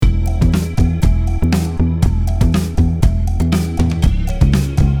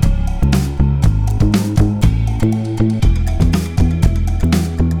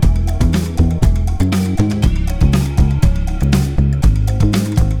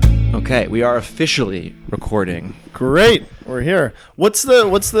Okay, we are officially recording. Great, we're here. What's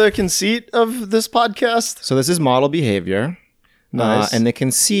the conceit of this podcast? So this is Model Behavior. Nice. And the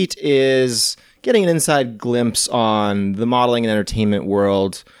conceit is getting an inside glimpse on the modeling and entertainment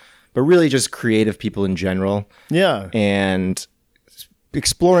world, but really just creative people in general. Yeah. And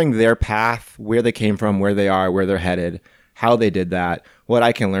exploring their path, where they came from, where they are, where they're headed, how they did that, what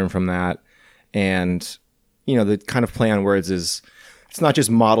I can learn from that. And, you know, the kind of play on words is it's not just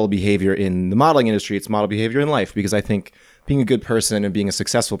model behavior in the modeling industry, it's model behavior in life, because I think being a good person and being a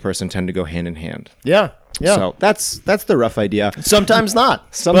successful person tend to go hand in hand. Yeah. Yeah. So that's the rough idea. Sometimes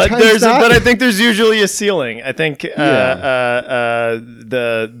not. Sometimes but I think there's usually a ceiling. I think the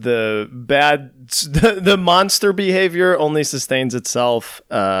monster behavior only sustains itself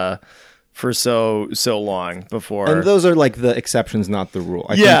for so long before. And those are like the exceptions, not the rule.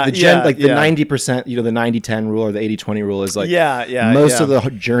 I think the 90%, you know, the 90-10 rule or the 80-20 rule is like most of the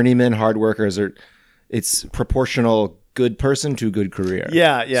journeyman hard workers it's proportional good person to good career.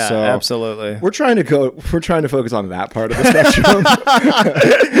 Yeah, so absolutely. We're trying to focus on that part of the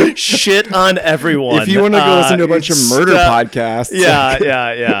spectrum. Shit on everyone. If you want to go listen to a bunch of murder podcasts.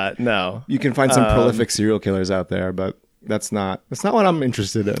 Yeah. No. You can find some prolific serial killers out there, but that's not what I'm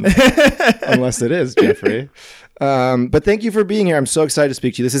interested in. Unless it is, Jeffrey. But thank you for being here. I'm so excited to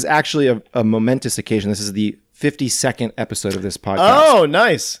speak to you. This is actually a momentous occasion. This is the 52nd episode of this podcast. Oh,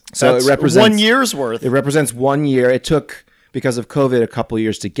 nice. So that's it represents 1 year's worth. It represents 1 year. It took, because of COVID, a couple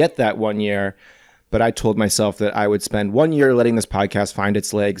years to get that 1 year. But I told myself that I would spend 1 year letting this podcast find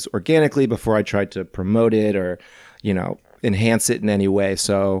its legs organically before I tried to promote it or, you know, enhance it in any way.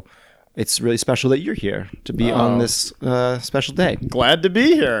 So it's really special that you're here to be on this special day. Glad to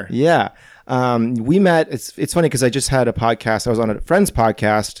be here. Yeah. We met. It's funny because I just had a podcast. I was on a friend's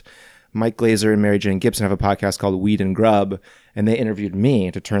podcast. Mike Glazer and Mary Jane Gibson have a podcast called Weed and Grub, and they interviewed me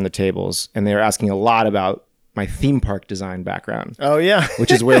to turn the tables. And they were asking a lot about my theme park design background. Oh, yeah.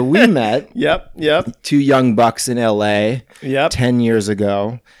 Which is where we met. Yep. Two young bucks in LA 10 years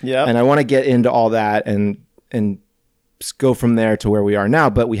ago. Yep. And I want to get into all that and go from there to where we are now.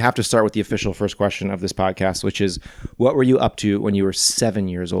 But we have to start with the official first question of this podcast, which is, what were you up to when you were 7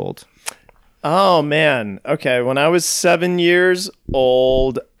 years old? Oh, man. Okay. When I was 7 years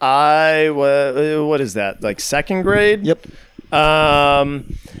old, I was, what is that? Like second grade? Yep. I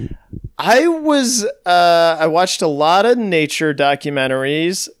watched a lot of nature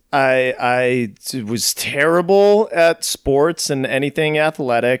documentaries. I was terrible at sports and anything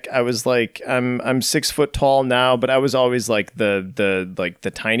athletic. I was like, I'm 6 foot tall now, but I was always like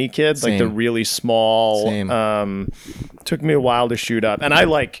the tiny kid, Same. like the really small. Same. Took me a while to shoot up, and I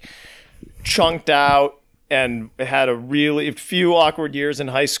like chunked out and had a really few awkward years in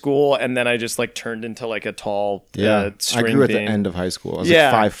high school, and then I just like turned into like a tall string I grew at bean. the end of high school. I was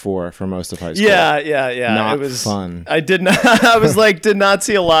like 5'4" for most of high school. Yeah. Not it was fun. I did not. I was like, did not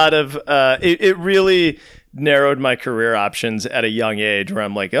see a lot of. It really narrowed my career options at a young age, where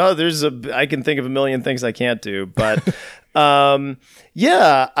I'm like, oh, I can think of a million things I can't do, but. I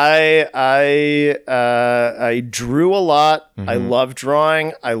drew a lot. Mm-hmm. I loved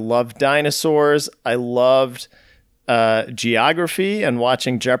drawing. I loved dinosaurs. I loved geography and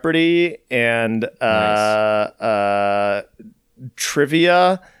watching Jeopardy and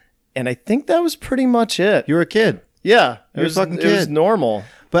trivia. And I think that was pretty much it. You were a kid. Yeah. You were a fucking kid. It was normal.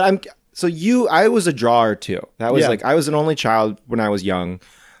 But I was a drawer too. That was like, I was an only child when I was young,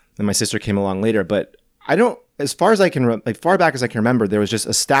 and my sister came along later. But as far back as I can remember, there was just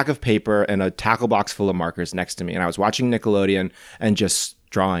a stack of paper and a tackle box full of markers next to me. And I was watching Nickelodeon and just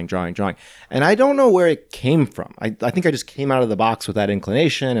drawing. And I don't know where it came from. I think I just came out of the box with that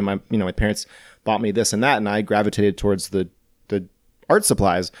inclination, and my parents bought me this and that, and I gravitated towards the art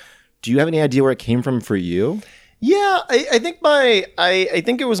supplies. Do you have any idea where it came from for you? Yeah, I think I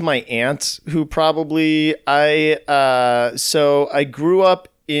think it was my aunt who probably so I grew up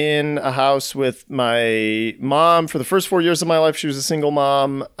in a house with my mom for the first 4 years of my life. She was a single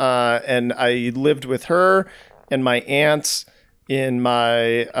mom, and I lived with her and my aunts in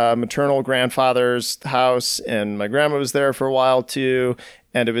my maternal grandfather's house, and my grandma was there for a while too.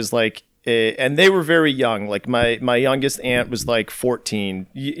 And it was like, and they were very young. Like my youngest aunt was like 14,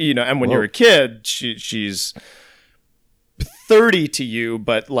 you know, and when you're a kid, she's 30 to you,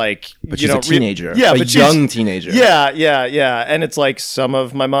 but she's a teenager. But young teenager. Yeah. And it's like some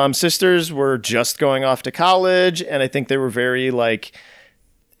of my mom's sisters were just going off to college, and I think they were very like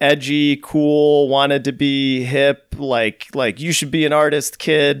edgy, cool, wanted to be hip, like you should be an artist,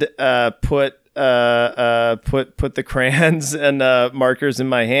 kid. Put the crayons and markers in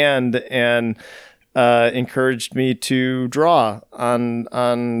my hand and encouraged me to draw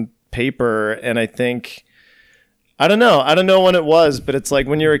on paper. And I think, I don't know when it was, but it's like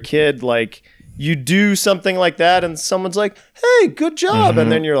when you're a kid, like you do something like that and someone's like, hey, good job.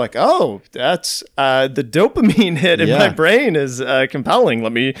 And then you're like, oh, that's the dopamine hit in my brain is compelling.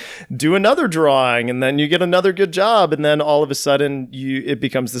 Let me do another drawing. And then you get another good job. And then all of a sudden it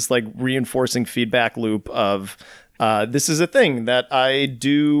becomes this like reinforcing feedback loop of this is a thing that I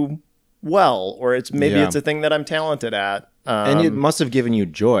do well, or it's a thing that I'm talented at. And it must have given you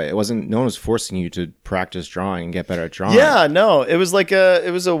joy. No one was forcing you to practice drawing and get better at drawing. Yeah, no, it was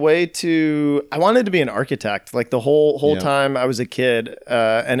a way to, I wanted to be an architect like the whole time I was a kid.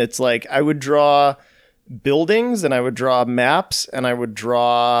 And it's like, I would draw buildings and I would draw maps and I would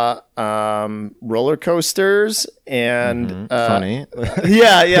draw roller coasters and funny.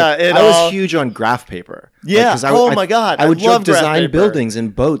 Yeah. I was huge on graph paper. Yeah. Like, my God. I would just design buildings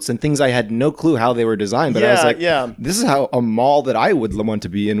and boats and things I had no clue how they were designed. But I was like, this is how a mall that I would want to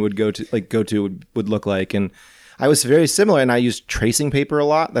be in would go to would look like. And I was very similar, and I used tracing paper a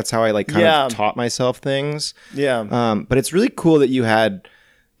lot. That's how I like kind of taught myself things. Yeah. But it's really cool that you had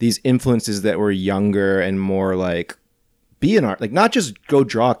these influences that were younger and more like be an art, like not just go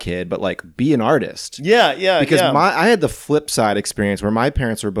draw, kid, but like be an artist. Yeah. Because I had the flip side experience where my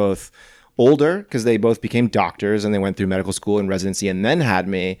parents were both older because they both became doctors and they went through medical school and residency and then had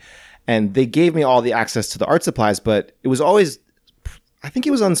me, and they gave me all the access to the art supplies. But it was always, I think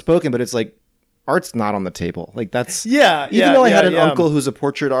it was unspoken, but it's like art's not on the table. Like that's even though I had an uncle who's a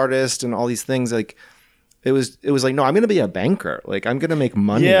portrait artist and all these things, like. It was like, no, I'm going to be a banker. Like I'm going to make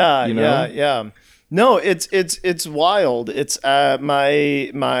money. Yeah. No, it's wild. It's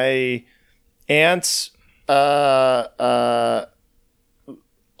my aunts,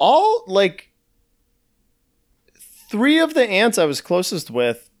 all like 3 of the aunts I was closest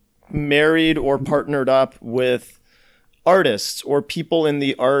with married or partnered up with artists or people in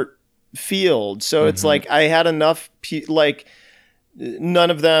the art field. So it's like I had enough none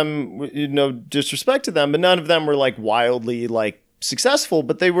of them, no disrespect to them, but none of them were like wildly like successful,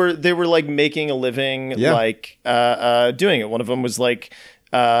 but they were like making a living, like doing it. One of them was like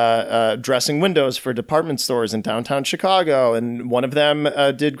dressing windows for department stores in downtown Chicago, and one of them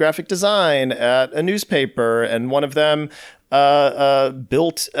did graphic design at a newspaper, and one of them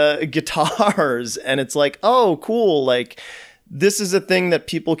built guitars. And it's like, oh, cool, like this is a thing that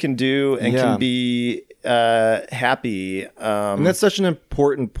people can do and can be happy. And that's such an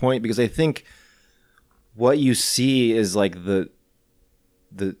important point, because I think what you see is like the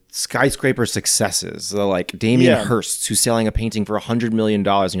skyscraper successes, the like Damien Hirst who's selling a painting for $100 million,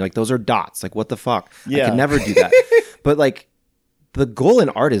 and you're like, those are dots, like what the fuck? I could never do that. But like the goal in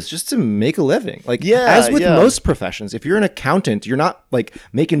art is just to make a living. Like as with most professions, if you're an accountant, you're not like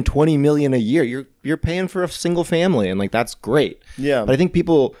making 20 million a year. You're paying for a single family, and like that's great. Yeah. But I think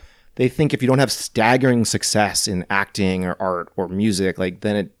people, they think if you don't have staggering success in acting or art or music, like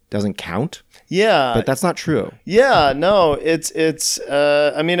then it doesn't count. Yeah. But that's not true. Yeah, no, it's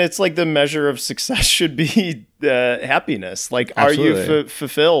I mean, it's like the measure of success should be happiness. Like, Absolutely. are you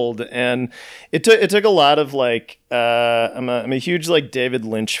fulfilled? And it took a lot of like, I'm a huge like David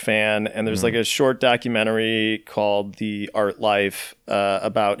Lynch fan, and there's like a short documentary called The Art Life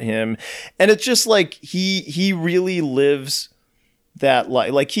about him. And it's just like, he really lives that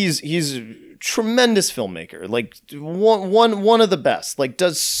life. Like he's a tremendous filmmaker, like one of the best, like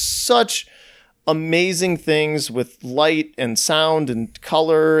does such amazing things with light and sound and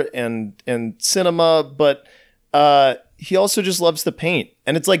color and cinema, but he also just loves to paint.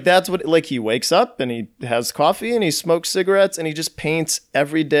 And it's like, that's what, like, he wakes up and he has coffee and he smokes cigarettes and he just paints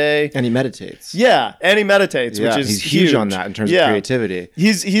every day. And he meditates. Yeah, and he meditates, which is he's huge on that in terms of creativity.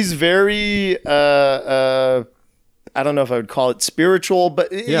 He's very I don't know if I would call it spiritual,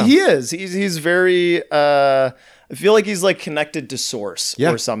 but he is. He's very I feel like he's like connected to source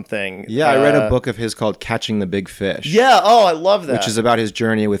or something. Yeah, I read a book of his called Catching the Big Fish. Yeah, oh, I love that. Which is about his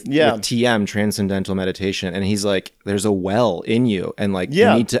journey with TM, Transcendental Meditation. And he's like, there's a well in you, and like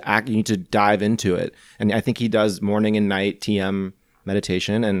you need to dive into it. And I think he does morning and night TM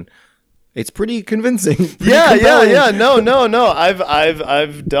meditation, and it's pretty convincing. Yeah. No.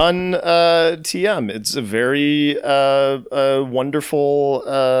 I've done TM. It's a very wonderful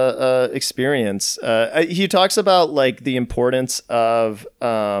experience. He talks about like the importance of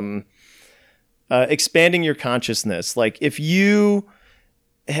expanding your consciousness. Like if you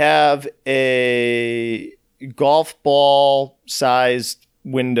have a golf ball sized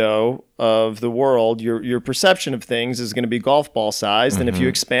window of the world, your perception of things is going to be golf ball sized. And if you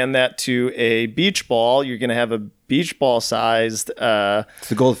expand that to a beach ball, you're going to have a beach ball sized it's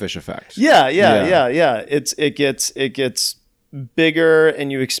the goldfish effect. Yeah. It gets bigger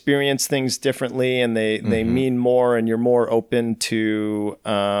and you experience things differently, and they mean more, and you're more open to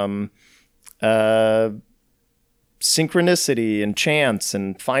synchronicity and chance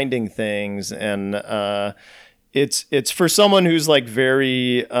and finding things. And it's for someone who's like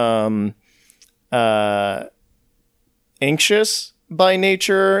very anxious by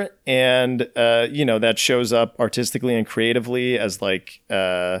nature, and that shows up artistically and creatively as like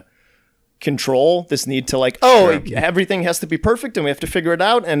control, this need to like, everything has to be perfect and we have to figure it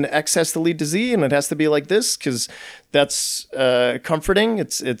out, and X has to lead to Z and it has to be like this because that's comforting.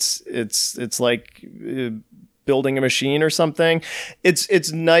 It's like building a machine or something.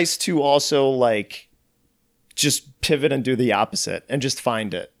 It's nice to also like just pivot and do the opposite and just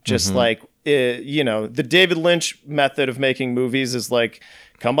find it. Just like, the David Lynch method of making movies is like,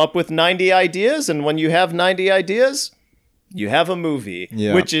 come up with 90 ideas, and when you have 90 ideas, you have a movie,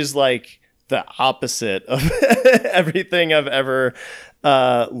 which is like the opposite of everything I've ever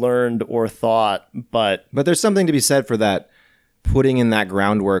learned or thought. But there's something to be said for that, putting in that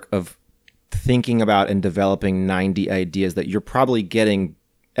groundwork of thinking about and developing 90 ideas, that you're probably getting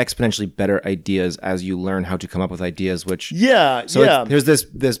exponentially better ideas as you learn how to come up with ideas, which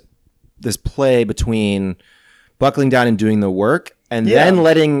there's this play between buckling down and doing the work, and then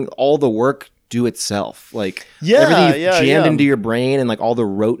letting all the work do itself. Like everything you've jammed into your brain and like all the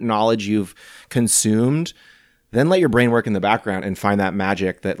rote knowledge you've consumed, then let your brain work in the background and find that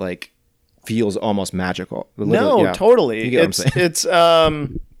magic that like feels almost magical. Totally. You get what I'm saying?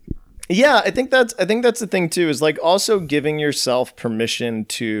 I think that's the thing too, is like also giving yourself permission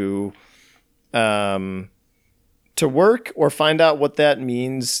to work or find out what that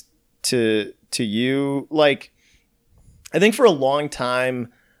means to you. Like, I think for a long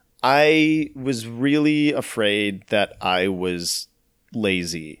time, I was really afraid that I was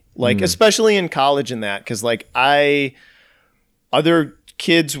lazy, like, especially in college and that, because like other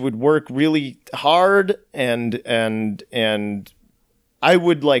kids would work really hard and I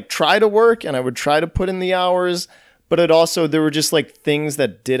would like try to work and I would try to put in the hours, but there were just like things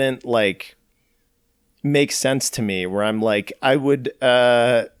that didn't like make sense to me, where I'm like, I would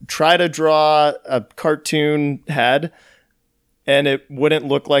try to draw a cartoon head and it wouldn't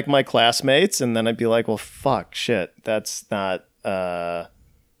look like my classmates, and then I'd be like, well, fuck, shit, that's not going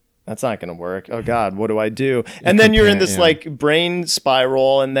to work. Oh God, what do I do? And then you're in this like brain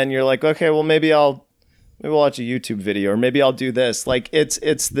spiral, and then you're like, okay, well, maybe I'll watch a YouTube video, or maybe I'll do this. Like it's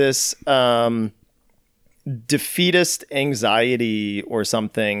this defeatist anxiety or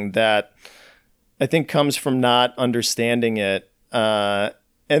something that I think comes from not understanding it. And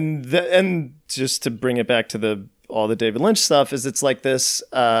just to bring it back to all the David Lynch stuff, is it's like this,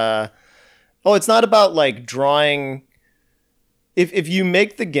 it's not about like drawing. If you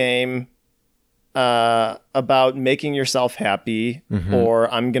make the game about making yourself happy,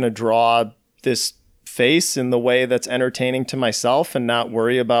 or I'm going to draw this face in the way that's entertaining to myself and not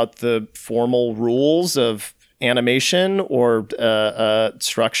worry about the formal rules of animation or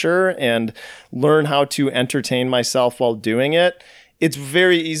structure, and learn how to entertain myself while doing it, it's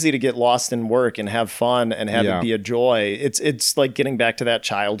very easy to get lost in work and have fun and have it be a joy. It's like getting back to that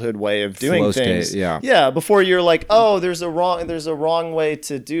childhood way of doing flow things. State, before you're like, oh, there's a wrong way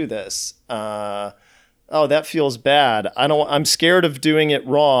to do this. Oh, that feels bad. I'm scared of doing it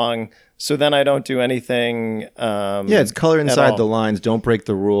wrong. So then I don't do anything. It's color inside the lines. Don't break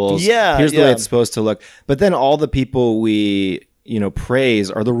the rules. Here's the way it's supposed to look. But then all the people we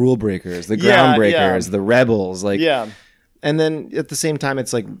praise are the rule breakers, the ground breakers, the rebels. Like, and then at the same time,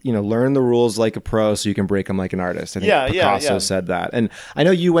 it's like, learn the rules like a pro so you can break them like an artist. I think Picasso said that. And I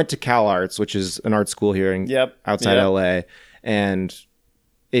know you went to Cal Arts, which is an art school here outside LA, and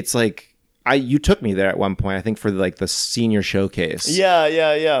it's like, you took me there at one point, I think, for like the senior showcase.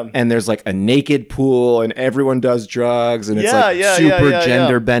 Yeah. And there's like a naked pool and everyone does drugs, and it's super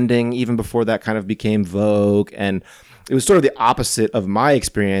gender bending even before that kind of became vogue. And it was sort of the opposite of my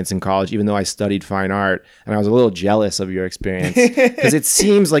experience in college, even though I studied fine art, and I was a little jealous of your experience because it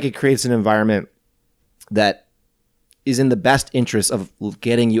seems like it creates an environment that is in the best interest of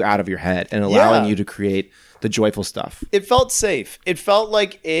getting you out of your head and allowing you to create the joyful stuff. It felt safe. It felt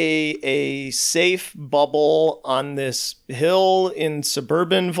like a safe bubble on this hill in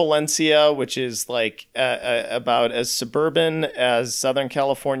suburban Valencia, which is like about as suburban as Southern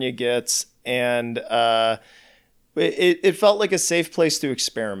California gets. And it felt like a safe place to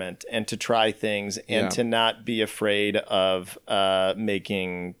experiment and to try things and to not be afraid of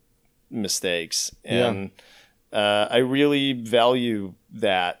making mistakes. And I really value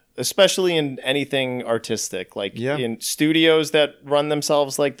that, especially in anything artistic, like in studios that run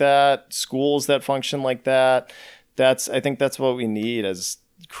themselves like that, schools that function like that. I think that's what we need as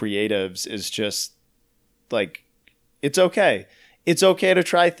creatives, is just like, it's okay. It's okay to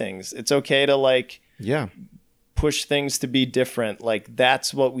try things. It's okay to like push things to be different. Like,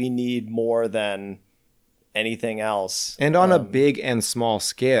 that's what we need more than anything else. And on a big and small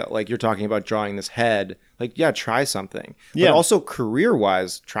scale, like you're talking about drawing this head, like, try something. But also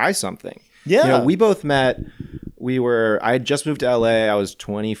career-wise, try something. Yeah. You know, we both met, I had just moved to LA. I was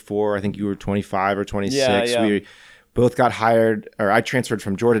 24. I think you were 25 or 26. Yeah. We both got hired, or I transferred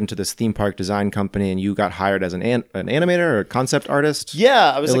from Jordan to this theme park design company, and you got hired as an animator or a concept artist.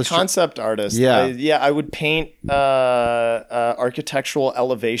 Yeah, I was a concept artist. Yeah. I would paint architectural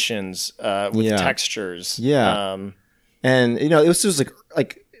elevations with textures. Yeah. And, you know, it was just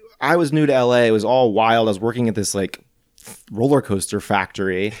like I was new to LA. It was all wild. I was working at this like roller coaster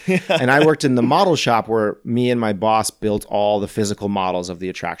factory, and I worked in the model shop where me and my boss built all the physical models of the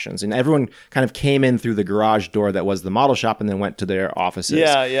attractions, and everyone kind of came in through the garage door that was the model shop and then went to their offices.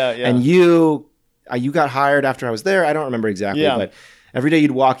 Yeah. And you got hired after I was there. I don't remember exactly, but every day you'd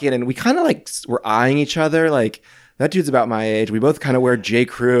walk in and we kind of like were eyeing each other like, that dude's about my age. We both kind of wear J.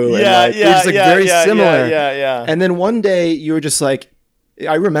 Crew. And we're just like very similar. Yeah. And then one day you were just like,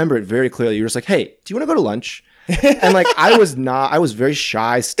 I remember it very clearly. You were just like, hey, do you want to go to lunch? And like, I was very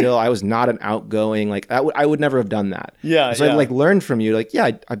shy still. I was not an outgoing, like I would never have done that. Yeah. So I like learned from you, like,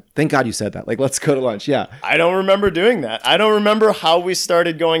 I thank God you said that. Like, let's go to lunch. Yeah. I don't remember doing that. I don't remember how we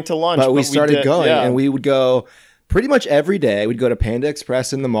started going to lunch. But we started going and we would go pretty much every day. We'd go to Panda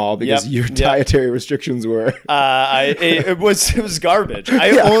Express in the mall because your dietary restrictions were. It was garbage.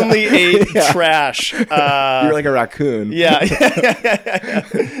 I only ate trash. You're like a raccoon. Yeah.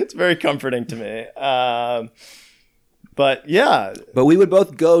 It's very comforting to me. But we would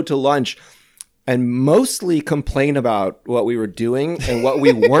both go to lunch and mostly complain about what we were doing and what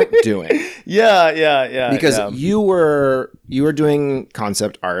we weren't doing. Yeah. Because you were doing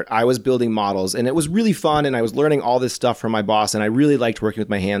concept art. I was building models, and it was really fun, and I was learning all this stuff from my boss, and I really liked working with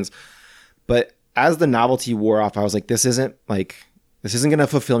my hands. But as the novelty wore off, I was like, this isn't going to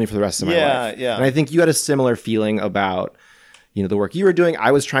fulfill me for the rest of my life. Yeah. And I think you had a similar feeling about, you know, the work you were doing.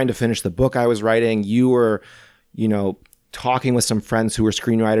 I was trying to finish the book I was writing. You were, you know, talking with some friends who were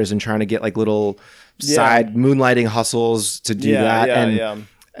screenwriters and trying to get like little side moonlighting hustles to do that. And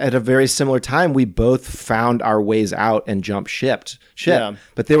at a very similar time, we both found our ways out and jumped ship. Yeah.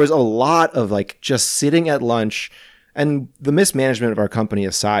 But there was a lot of like just sitting at lunch, and the mismanagement of our company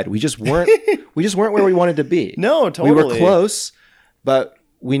aside, we just weren't where we wanted to be. No, totally. We were close, but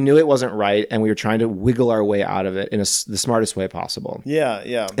we knew it wasn't right, and we were trying to wiggle our way out of it in the smartest way possible.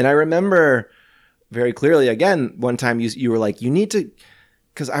 Yeah. And I remember very clearly, again, one time you were like, you need to,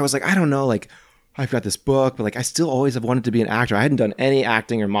 because I was like, I don't know, like, I've got this book, but like, I still always have wanted to be an actor. I hadn't done any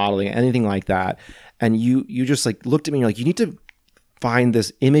acting or modeling, anything like that. And you just like looked at me and you're like, you need to find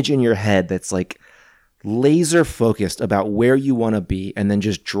this image in your head that's like laser focused about where you want to be, and then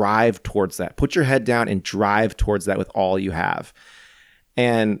just drive towards that. Put your head down and drive towards that with all you have.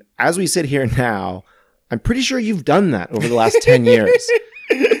 And as we sit here now, I'm pretty sure you've done that over the last 10 years.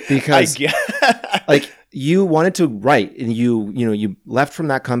 Because like you wanted to write, and you left from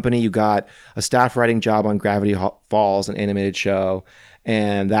that company, you got a staff writing job on Gravity Falls, an animated show,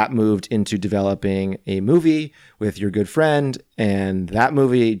 and that moved into developing a movie with your good friend, and that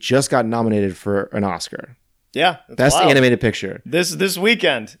movie just got nominated for an Oscar. Yeah. Best animated picture. This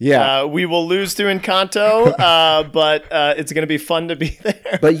weekend. Yeah. We will lose to Encanto, but it's going to be fun to be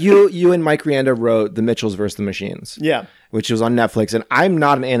there. But you and Mike Rianda wrote The Mitchells vs. the Machines. Yeah. Which was on Netflix. And I'm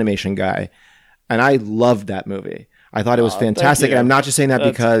not an animation guy, and I loved that movie. I thought it was fantastic. And I'm not just saying that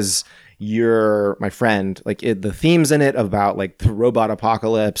because you're my friend. Like the themes in it about like the robot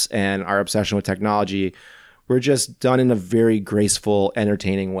apocalypse and our obsession with technology were just done in a very graceful,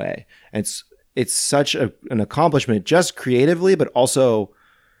 entertaining way. And it's such an accomplishment just creatively, but also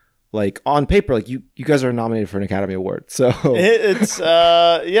like on paper. Like you guys are nominated for an Academy Award. So it's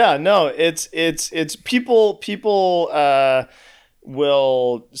people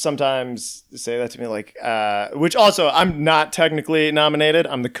will sometimes say that to me, like, which also I'm not technically nominated.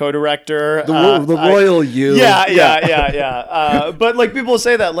 I'm the co-director. The royal you. Yeah. But like people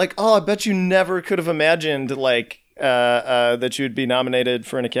say that, like, oh, I bet you never could have imagined like that you'd be nominated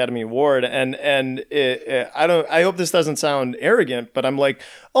for an Academy Award, and I hope this doesn't sound arrogant, but I'm like,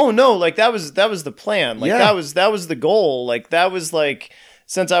 oh no, like that was the plan, like that was the goal, like that was like,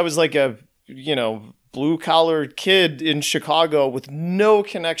 since I was like a blue collar kid in Chicago with no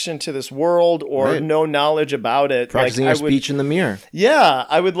connection to this world or no knowledge about it, practicing your speech in the mirror. Yeah,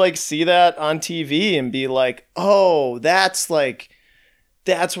 I would like see that on TV and be like, oh, that's like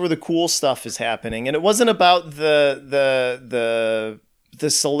that's where the cool stuff is happening. And it wasn't about the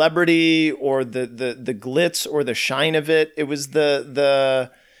celebrity or the glitz or the shine of it. It was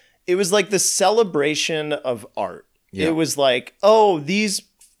it was like the celebration of art. Yeah. It was like, oh, these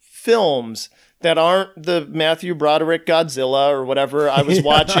films that aren't the Matthew Broderick Godzilla or whatever I was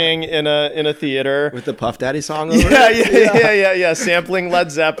watching in a theater with the Puff Daddy song over it. Yeah. Sampling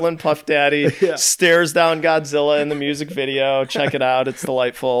Led Zeppelin, Puff Daddy stares down Godzilla in the music video. Check it out; it's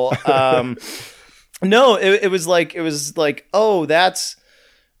delightful. No, it was like, oh, that's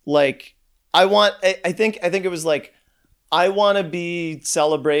like I think it was like, I want to be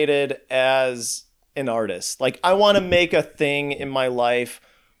celebrated as an artist. Like, I want to make a thing in my life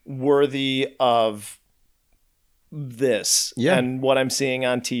worthy of this and what I'm seeing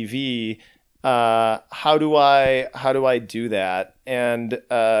on TV. How do I do that? And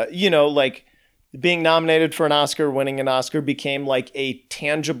like being nominated for an Oscar, winning an Oscar became like a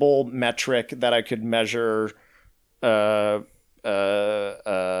tangible metric that I could measure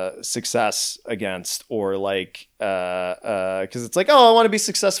success against, or like because it's like, oh, I want to be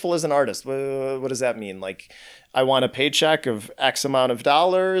successful as an artist. What does that mean? Like, I want a paycheck of X amount of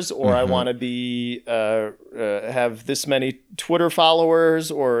dollars, or I want to be have this many Twitter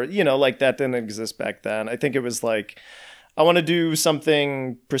followers, or like that didn't exist back then. I think it was like, I want to do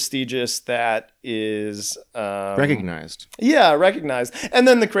something prestigious that is recognized. Yeah, recognized. And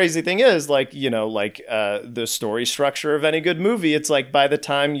then the crazy thing is, like, the story structure of any good movie, it's like by the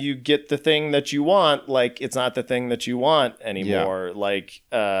time you get the thing that you want, like, it's not the thing that you want anymore. Yeah. Like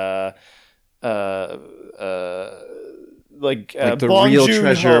the Bong real Joon-ho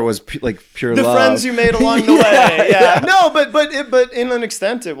treasure was like pure the love. The friends you made along the way. Yeah. No, but in an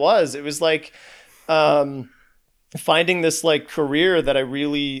extent it was like finding this like career that I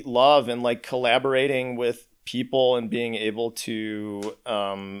really love, and like collaborating with people and being able to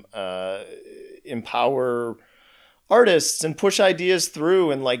empower artists and push ideas through,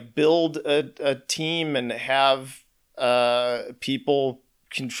 and like build a team and have people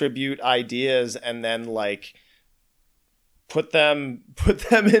contribute ideas, and then like put them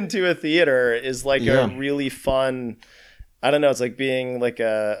into a theater is like a really fun. I don't know. It's like being like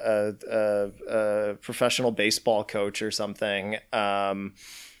a professional baseball coach or something. And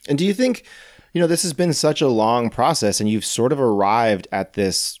do you think, this has been such a long process, and you've sort of arrived at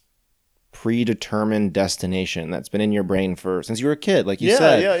this predetermined destination that's been in your brain since you were a kid, like you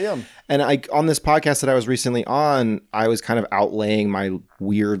said. Yeah. And on this podcast that I was recently on, I was kind of outlaying my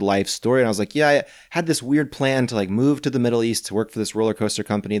weird life story. And I was like, I had this weird plan to like move to the Middle East to work for this roller coaster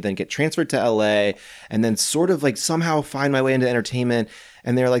company, then get transferred to LA, and then sort of like somehow find my way into entertainment.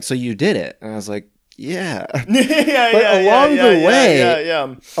 And they're like, so you did it. And I was like, yeah.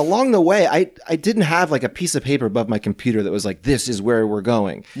 Along the way, I didn't have like a piece of paper above my computer that was like, this is where we're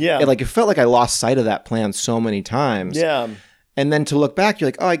going. Yeah. It felt like I lost sight of that plan so many times. Yeah. And then to look back, you're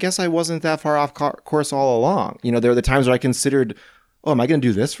like, oh, I guess I wasn't that far off course all along. There were the times where I considered, oh, am I going to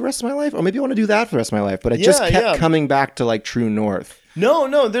do this for the rest of my life? Or maybe I want to do that for the rest of my life. But I just kept coming back to like true north.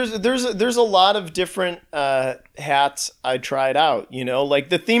 No, there's a lot of different hats I tried out, like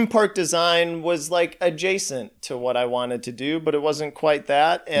the theme park design was like adjacent to what I wanted to do, but it wasn't quite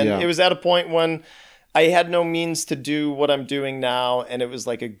that. And it was at a point when I had no means to do what I'm doing now. And it was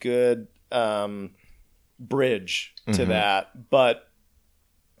like a good bridge to that. But,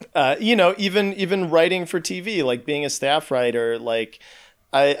 even writing for TV, like being a staff writer, like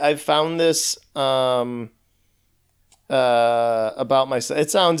I found this, about myself.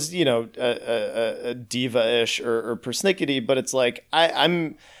 It sounds, diva-ish or persnickety, but it's like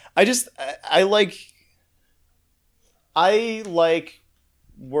I like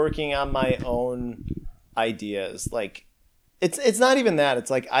working on my own ideas. Like it's not even that. It's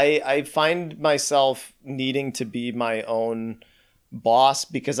like I find myself needing to be my own boss,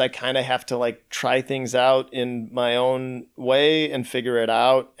 because I kind of have to like try things out in my own way and figure it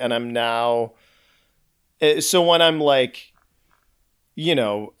out. And I'm now. So when I'm like,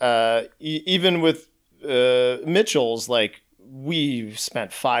 even with Mitchell's, like we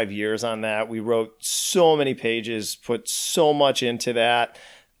spent 5 years on that. We wrote so many pages, put so much into that.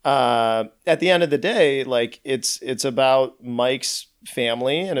 At the end of the day, like it's about Mike's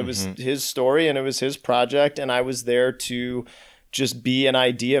family, and it was his story, and it was his project, and I was there to just be an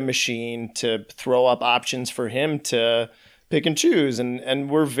idea machine to throw up options for him to pick and choose, and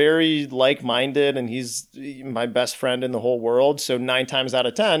we're very like-minded, and he's my best friend in the whole world. So 9 times out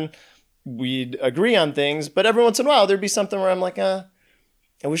of 10, we'd agree on things, but every once in a while there'd be something where I'm like, I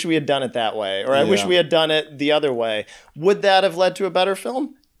wish we had done it that way, or I wish we had done it the other way. Would that have led to a better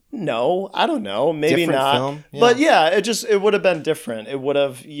film? No, I don't know. Maybe Different not. film? Yeah. But yeah, it would have been different. It would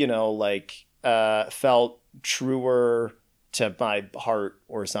have, like felt truer to my heart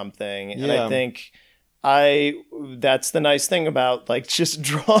or something. And Yeah. I think that's the nice thing about like just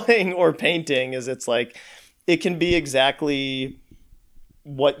drawing or painting is it's like it can be exactly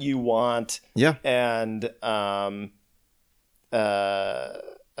what you want. Yeah. And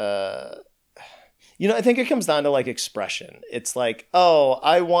I think it comes down to like expression. It's like, oh,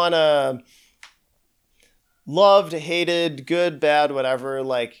 I want to loved, hated, good, bad, whatever.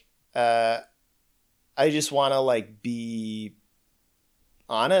 Like, I just want to like be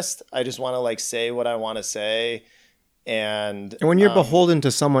honest. I just want to like say what I want to say. And when you're beholden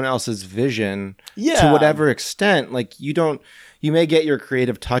to someone else's vision Yeah. to whatever extent, like you may get your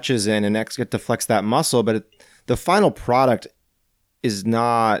creative touches in and get to flex that muscle, but the final product is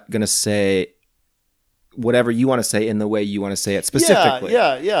not going to say whatever you want to say in the way you want to say it specifically.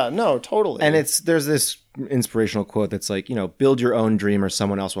 Yeah. No, totally. And there's this inspirational quote that's like, build your own dream or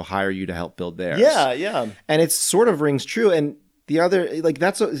someone else will hire you to help build theirs. Yeah. And it sort of rings true. And the other, like,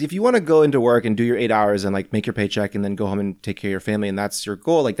 if you want to go into work and do your 8 hours and like make your paycheck and then go home and take care of your family and that's your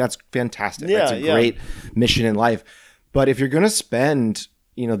goal, like that's fantastic. Yeah, That's a great mission in life. But if you're going to spend,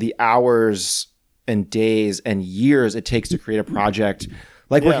 the hours and days and years it takes to create a project,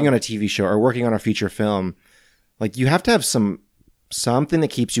 like working on a TV show or working on a feature film, like you have to have something that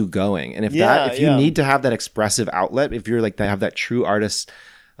keeps you going. And if you need to have that expressive outlet, if you're like to have that true artist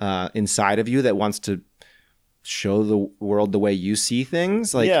inside of you that wants to show the world the way you see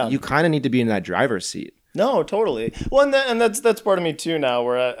things, like you kind of need to be in that driver's seat. No, totally. Well, and that's part of me too now,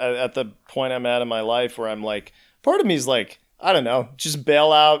 where at the point I'm at in my life where I'm like, part of me is like, I don't know, just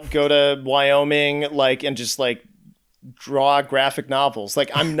bail out, go to Wyoming, like, and just like draw graphic novels. Like,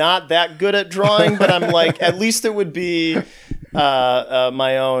 I'm not that good at drawing, but I'm like, at least it would be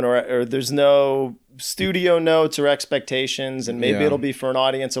my own, or there's no studio notes or expectations, and maybe it'll be for an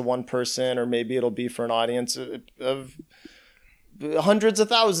audience of one person, or maybe it'll be for an audience of hundreds of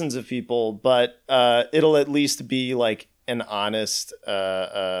thousands of people, but it'll at least be like an honest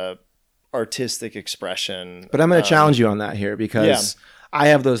artistic expression. But I'm going to challenge you on that here because I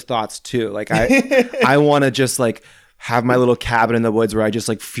have those thoughts too. Like I want to just like have my little cabin in the woods where I just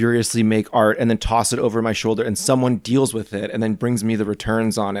like furiously make art and then toss it over my shoulder and someone deals with it and then brings me the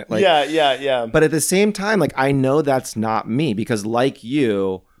returns on it. Like, yeah. But at the same time, like I know that's not me because like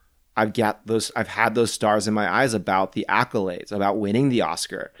you, I've had those stars in my eyes about the accolades, about winning the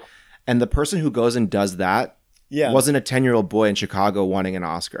Oscar. And the person who goes and does that wasn't a 10-year-old boy in Chicago wanting an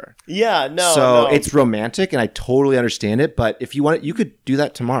Oscar. Yeah, no. So it's romantic and I totally understand it. But if you want it, you could do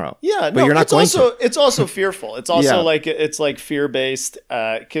that tomorrow. Yeah, but you're not going to. It's also fearful. It's also like, it's like fear-based.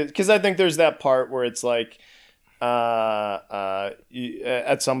 Because I think there's that part where it's like, at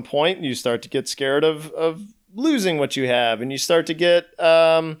some point you start to get scared of losing what you have. And you start to get,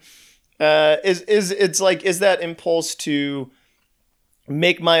 it's like, is that impulse to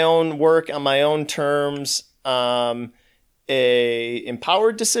make my own work on my own terms a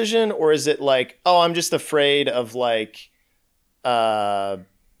empowered decision, or is it like, oh, I'm just afraid of like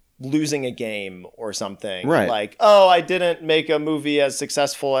losing a game or something, right? Like, oh, I didn't make a movie as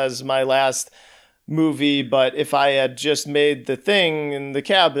successful as my last movie, but if I had just made The Thing in the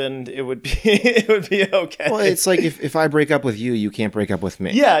cabin, it would be okay. Well, it's like if I break up with you, you can't break up with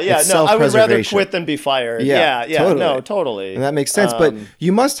me. Yeah. No, I would rather quit than be fired. Yeah. Totally. No, totally. And that makes sense. But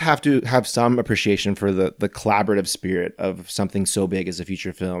you must have to have some appreciation for the collaborative spirit of something so big as a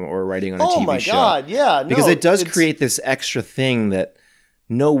feature film or writing on a TV show. Oh my God, yeah. Because it does create this extra thing that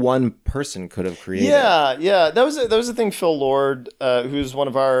no one person could have created. Yeah. That was the thing. Phil Lord, who's one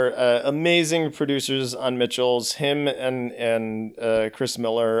of our amazing producers on Mitchell's, him and Chris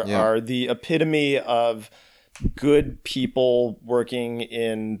Miller are the epitome of good people working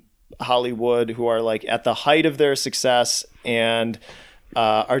in Hollywood who are like at the height of their success and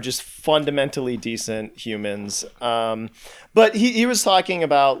are just fundamentally decent humans. But he was talking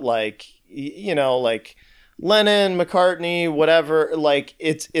about like, like Lennon, McCartney, whatever, like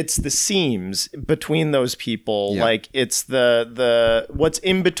it's the seams between those people. Yeah. Like it's the what's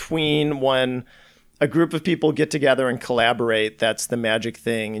in between when a group of people get together and collaborate. That's the magic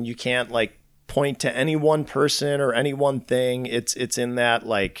thing. And you can't like point to any one person or any one thing. It's in that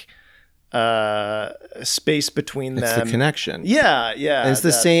like space between them. It's the connection. Yeah. And it's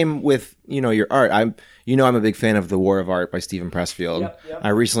the same with, your art. I'm a big fan of The War of Art by Stephen Pressfield. Yep. I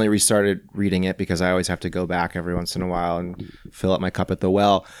recently restarted reading it because I always have to go back every once in a while and fill up my cup at the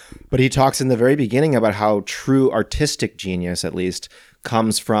well. But he talks in the very beginning about how true artistic genius, at least,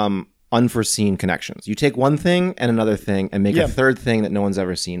 comes from unforeseen connections. You take one thing and another thing and make a third thing that no one's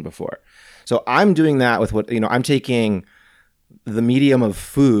ever seen before. So I'm doing that with I'm taking the medium of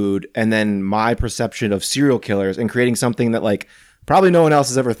food and then my perception of serial killers and creating something that like probably no one else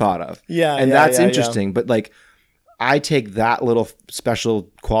has ever thought of. Yeah. And that's interesting. But like, I take that little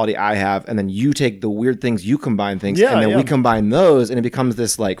special quality I have, and then you take the weird things, you combine things, and then we combine those, and it becomes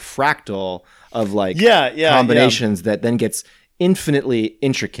this like fractal of like combinations that then gets infinitely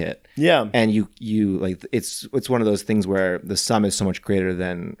intricate. Yeah. And you like it's one of those things where the sum is so much greater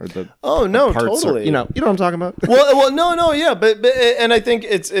than the parts totally. You know what I'm talking about? well, yeah, but and I think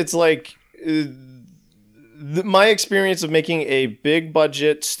it's like my experience of making a big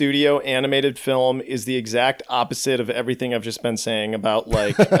budget studio animated film is the exact opposite of everything I've just been saying about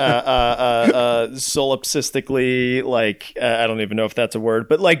like solipsistically, like I don't even know if that's a word,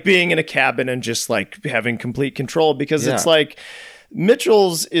 but like being in a cabin and just like having complete control, because it's like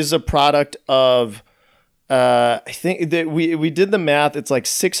Mitchell's is a product of I think that we did the math. It's like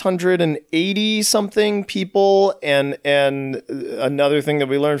 680 something people, and another thing that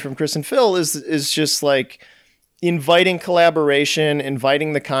we learned from Chris and Phil is just like inviting collaboration,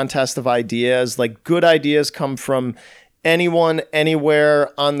 inviting the contest of ideas. Like good ideas come from anyone,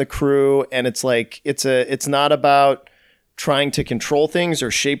 anywhere on the crew, and it's like it's not about trying to control things or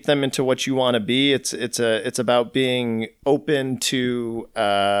shape them into what you want to be. It's about being open to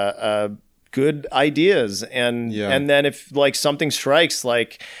good ideas, and then if like something strikes,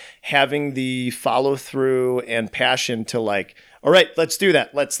 like having the follow through and passion to like, all right, let's do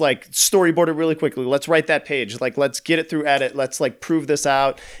that. Let's like storyboard it really quickly. Let's write that page. Like, let's get it through edit. Let's like prove this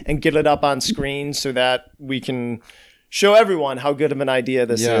out and get it up on screen so that we can show everyone how good of an idea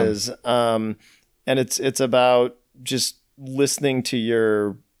this is. And it's about just listening to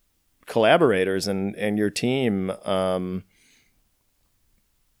your collaborators and your team.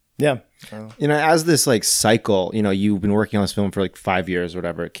 As this like cycle, you've been working on this film for like 5 years or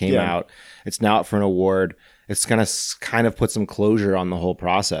whatever. It came out. It's now up for an award. It's going to kind of put some closure on the whole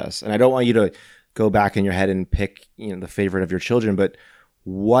process. And I don't want you to go back in your head and pick, the favorite of your children, but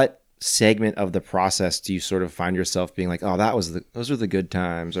what segment of the process do you sort of find yourself being like, oh, those were the good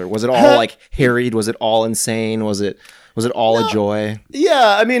times? Or was it all like harried? Was it all insane? Was it all a joy?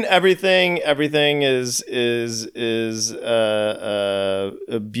 Yeah, I mean everything is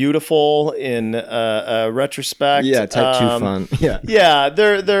beautiful in retrospect. Yeah, type 2 fun. Yeah. Yeah,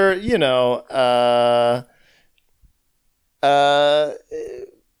 they're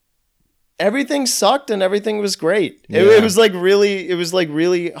everything sucked and everything was great. It was like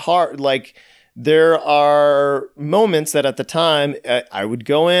really hard. Like there are moments that at the time I would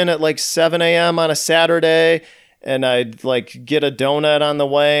go in at like 7 a.m. on a Saturday, and I'd like get a donut on the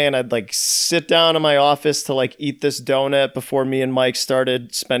way, and I'd like sit down in my office to like eat this donut before me and Mike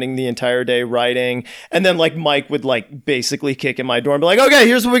started spending the entire day writing. And then like Mike would like basically kick in my door and be like, okay,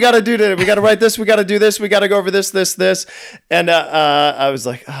 here's what we got to do today. We got to write this. We got to do this. We got to go over this. And I was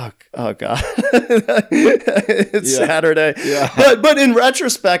like, oh God, it's Saturday. Yeah. But in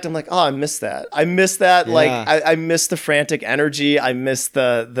retrospect, I'm like, oh, I miss that. Yeah. Like I miss the frantic energy. I miss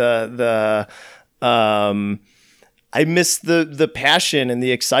I miss the passion and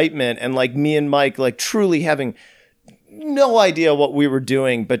the excitement, and like me and Mike like truly having no idea what we were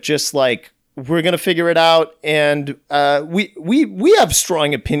doing, but just like we're gonna figure it out. And we have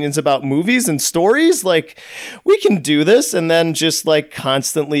strong opinions about movies and stories. Like we can do this, and then just like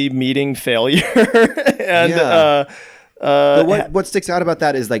constantly meeting failure. And but what sticks out about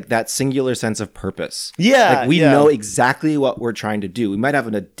that is like that singular sense of purpose. Yeah, like we know exactly what we're trying to do. We might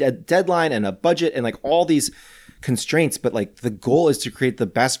have a deadline and a budget and like all these constraints, but like the goal is to create the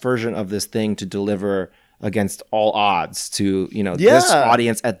best version of this thing to deliver against all odds to this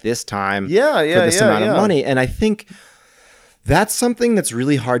audience at this time for this amount of money. And I think that's something that's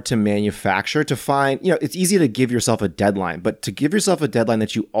really hard to manufacture, to find. It's easy to give yourself a deadline, but to give yourself a deadline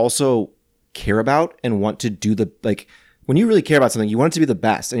that you also care about and want to do when you really care about something, you want it to be the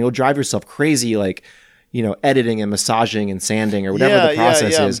best, and you'll drive yourself crazy, like, editing and massaging and sanding or whatever the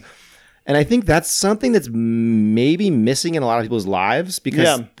process is. And I think that's something that's maybe missing in a lot of people's lives,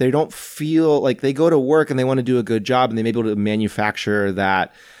 because they don't feel like they go to work and they want to do a good job, and they may be able to manufacture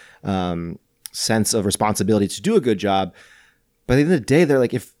that sense of responsibility to do a good job. But at the end of the day, they're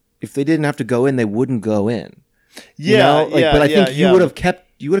like, if they didn't have to go in, they wouldn't go in. But I think you would have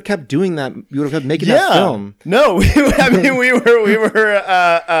kept doing that. You would have kept making that film. No, I mean we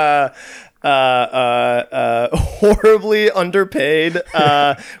were horribly underpaid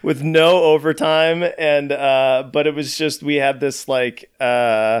with no overtime, and but it was just, we had this like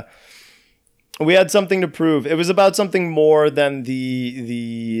We had something to prove. It was about something more than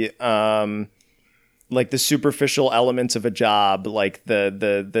the like the superficial elements of a job, like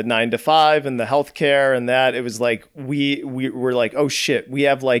the 9 to 5 and the healthcare and that. It was like we were like, oh shit, we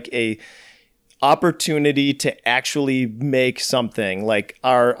have like a opportunity to actually make something. Like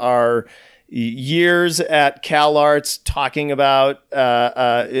our years at CalArts talking about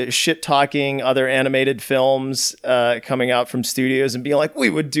shit talking other animated films coming out from studios and being like, we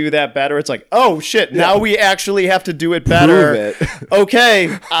would do that better. It's like, oh shit, now we actually have to do it better. Okay,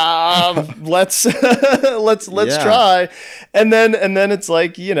 let's try. And then it's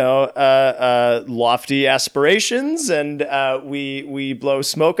like, you know, lofty aspirations, and we blow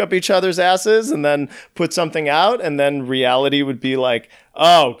smoke up each other's asses and then put something out, and then reality would be like,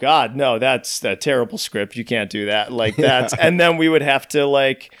 oh God, no, that's a terrible script. You can't do that. Like that's, and then we would have to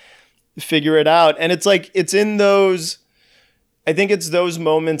like figure it out. And it's like, it's in those, I think it's those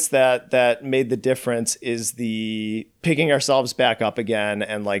moments that made the difference, is the picking ourselves back up again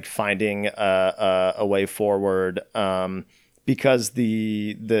and like finding a way forward. Because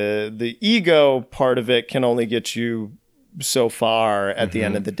the ego part of it can only get you so far at the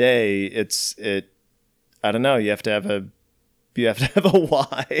end of the day. I don't know. You have to have a why.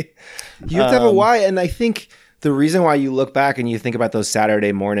 You have to have a why. And I think the reason why you look back and you think about those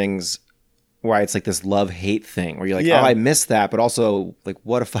Saturday mornings, why it's like this love-hate thing where you're like, oh, I missed that, but also like,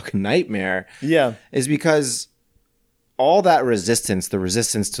 what a fucking nightmare. Yeah. Is because all that resistance, the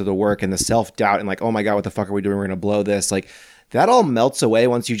resistance to the work and the self-doubt and like, oh my God, what the fuck are we doing? We're going to blow this. Like that all melts away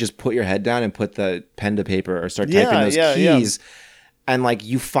once you just put your head down and put the pen to paper or start typing those keys. And like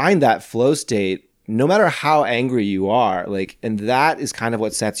you find that flow state no matter how angry you are, like, and that is kind of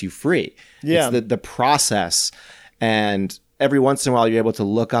what sets you free. Yeah. It's the process. And every once in a while you're able to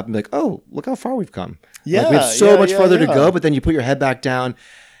look up and be like, oh, look how far we've come. Yeah. Like, we have so much further to go, but then you put your head back down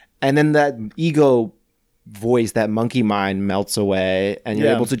and then that ego voice, that monkey mind melts away and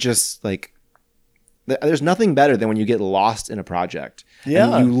you're able to just like, there's nothing better than when you get lost in a project.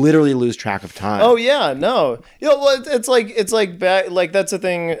 Yeah. And you literally lose track of time. Oh yeah, no. You know, well, it's like back, like that's the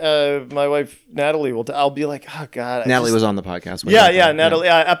thing. My wife Natalie I'll be like, oh God. Natalie was on the podcast. Yeah, Natalie.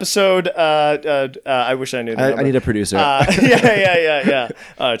 Episode. I wish I knew. I need a producer. Yeah.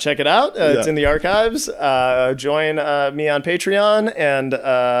 Check it out. It's in the archives. Join me on Patreon and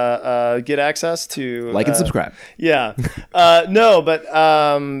get access to like and subscribe. Yeah. No, but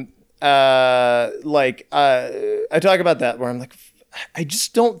I talk about that where I'm like, I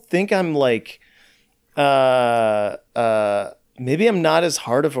just don't think I'm like, maybe I'm not as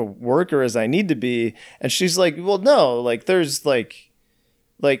hard of a worker as I need to be. And she's like, well, no, like there's there's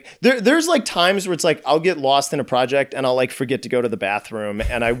like times where it's like, I'll get lost in a project and I'll like forget to go to the bathroom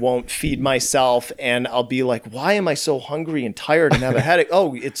and I won't feed myself. And I'll be like, why am I so hungry and tired and have a headache?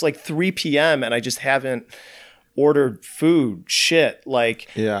 Oh, it's like 3 p.m. and I just haven't ordered food. Shit. Like,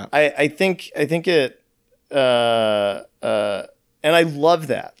 I think it, and I love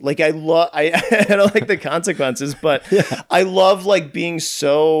that. Like I don't like the consequences, but I love like being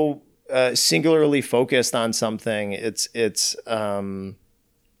so singularly focused on something. It's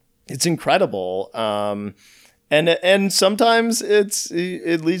incredible. And sometimes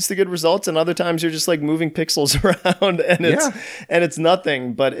it leads to good results, and other times you're just like moving pixels around and it's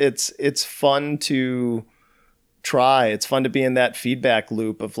nothing, but it's fun to try. It's fun to be in that feedback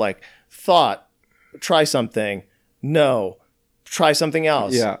loop of like thought, try something, no, try something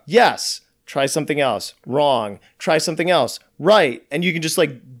else. Yeah. Yes. Try something else. Wrong. Try something else. Right. And you can just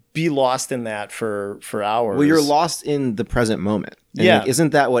like be lost in that for hours. Well, you're lost in the present moment. And like,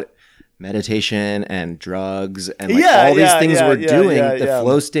 isn't that what meditation and drugs and like all these things we're doing, the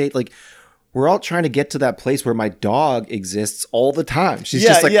flow state, like we're all trying to get to that place where my dog exists all the time. She's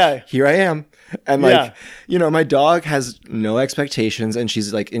just like, here I am. And like, you know, my dog has no expectations and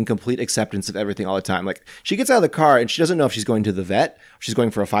she's like in complete acceptance of everything all the time. Like she gets out of the car and she doesn't know if she's going to the vet, if she's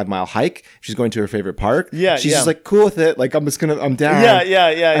going for a 5-mile hike, if she's going to her favorite park. She's just like cool with it. Like I'm down.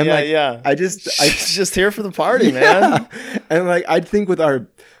 She's just here for the party, man. And like, I think with our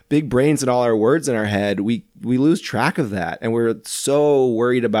big brains and all our words in our head, we lose track of that. And we're so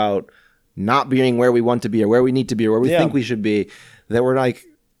worried about not being where we want to be or where we need to be or where we think we should be that we're like,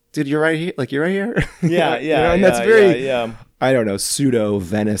 dude, you're right here. Like, you're right here. Yeah, you know? And that's very, I don't know, pseudo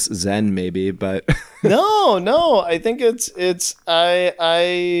Venice Zen maybe, but. No. I think it's the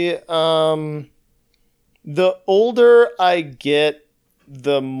older I get,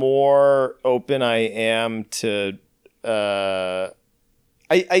 the more open I am to, I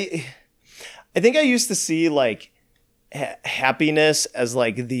think I used to see like happiness as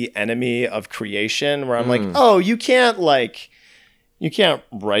like the enemy of creation, where I'm like, oh, you can't like, You can't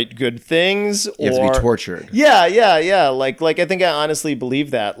write good things. You have to be tortured. Yeah. Like I think I honestly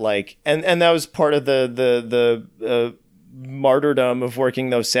believe that. Like, and that was part of the martyrdom of working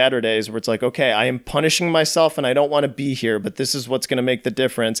those Saturdays where it's like, okay, I am punishing myself and I don't want to be here, but this is what's going to make the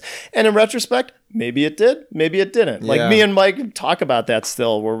difference. And in retrospect, maybe it did, maybe it didn't. Like me and Mike talk about that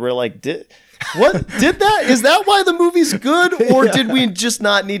still, where we're like, what did that? Is that why the movie's good? Or did we just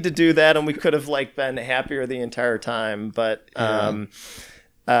not need to do that and we could have like been happier the entire time? But, I'm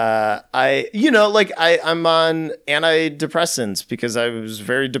on antidepressants because I was a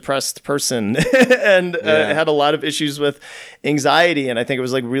very depressed person and had a lot of issues with anxiety. And I think it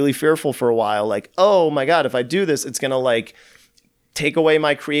was like really fearful for a while. Like, oh my God, if I do this, it's going to like take away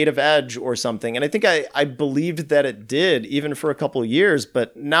my creative edge or something. And I think I believed that it did even for a couple of years.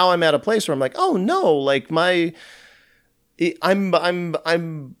 But now I'm at a place where I'm like, oh no, like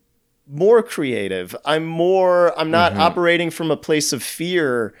I'm more creative. I'm not operating from a place of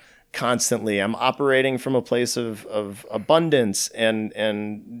fear constantly. I'm operating from a place of abundance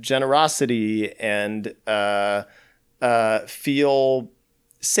and generosity and feel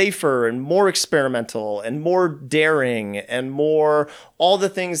safer and more experimental and more daring and more all the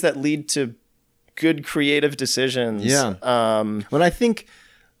things that lead to good creative decisions. But I think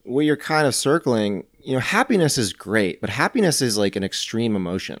what you're kind of circling, happiness is great, but happiness is like an extreme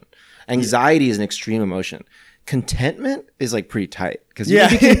emotion. Anxiety is an extreme emotion. Contentment is like pretty tight because you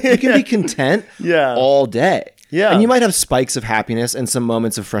can be content all day. Yeah. And you might have spikes of happiness and some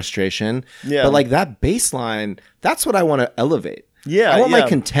moments of frustration. Yeah. But like that baseline, that's what I want to elevate. Yeah. I want my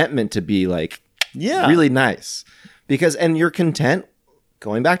contentment to be like really nice. And you're content,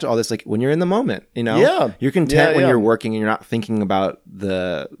 going back to all this, like when you're in the moment, you're content when you're working and you're not thinking about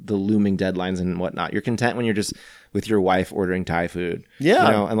the looming deadlines and whatnot. You're content when you're just with your wife ordering Thai food.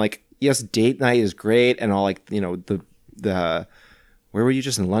 Yeah. And like, yes, date night is great and all, like, the where were you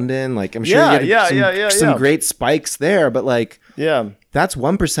just in London? Like, I'm sure you had some great spikes there, but like, that's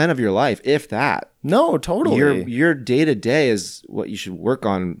 1% of your life, if that. No, totally. Your day to day is what you should work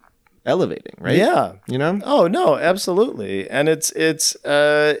on elevating, right? Yeah. Oh no, absolutely. And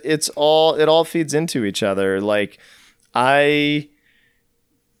it all feeds into each other. Like I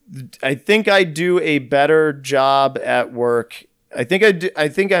think I do a better job at work. I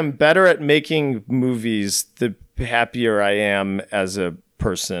think I'm better at making movies the happier I am as a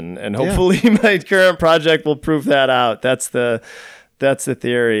person, and hopefully my current project will prove that out. That's the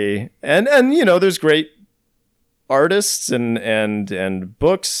theory. And there's great artists and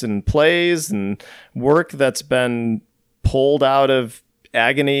books and plays and work that's been pulled out of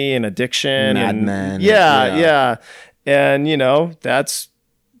agony and addiction. Mad Men. Yeah. And that's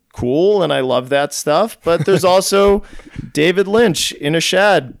cool, and I love that stuff. But there's also David Lynch in a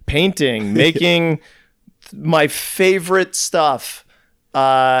shed painting, making my favorite stuff,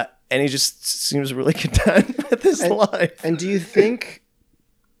 and he just seems really content with his life. And do you think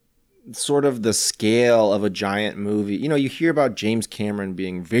sort of the scale of a giant movie, you hear about James Cameron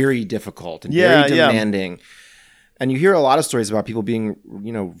being very difficult and very demanding, and you hear a lot of stories about people being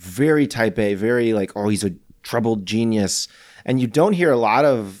very type A, very like, oh, he's a troubled genius. And you don't hear a lot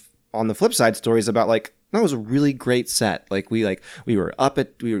of, on the flip side, stories about like, no, it was a really great set. Like we were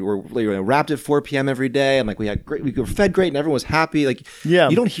wrapped at 4 p.m. every day, and like we were fed great, and everyone was happy. Like,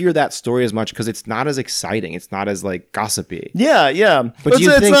 you don't hear that story as much because it's not as exciting. It's not as like gossipy. Yeah. But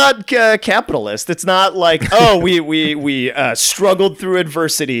it's not capitalist. It's not like, oh, we struggled through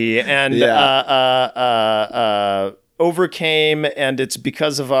adversity and overcame, and it's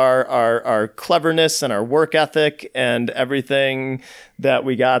because of our cleverness and our work ethic and everything that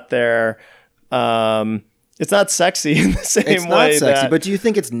we got there. It's not sexy in the same way. It's not sexy, but do you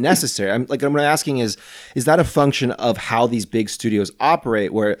think it's necessary? What I'm asking is that a function of how these big studios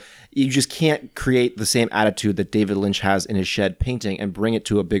operate, where you just can't create the same attitude that David Lynch has in his shed painting and bring it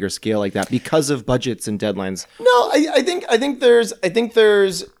to a bigger scale like that because of budgets and deadlines? No, I think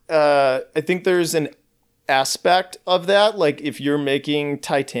there's an aspect of that. Like if you're making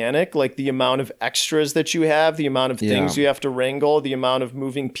Titanic, like the amount of extras that you have, the amount of things you have to wrangle, the amount of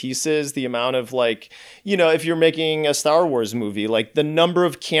moving pieces, the amount of like, if you're making a Star Wars movie, like the number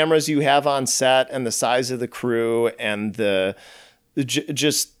of cameras you have on set and the size of the crew and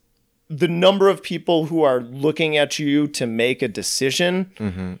just the number of people who are looking at you to make a decision.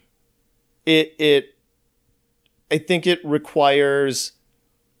 Mm-hmm. I think it requires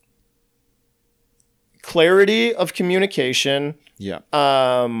clarity of communication. Yeah.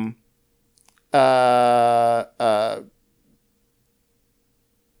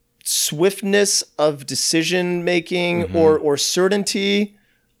 Swiftness of decision making, or certainty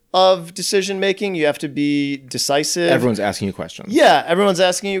of decision making. You have to be decisive. Everyone's asking you questions. Yeah, everyone's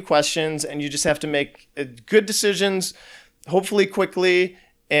asking you questions, and you just have to make good decisions, hopefully quickly,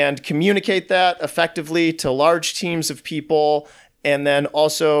 and communicate that effectively to large teams of people. And then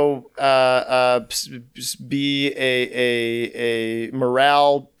also be a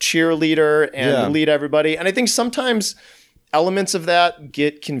morale cheerleader and lead everybody. And I think sometimes elements of that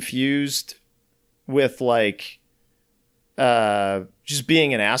get confused with like just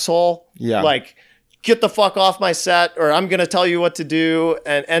being an asshole. Yeah. Like, get the fuck off my set, or I'm gonna tell you what to do.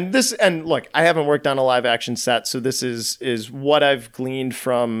 And look, I haven't worked on a live action set, so this is what I've gleaned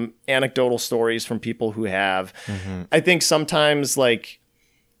from anecdotal stories from people who have. Mm-hmm. I think sometimes you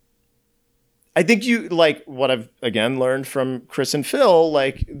like what I've again learned from Chris and Phil,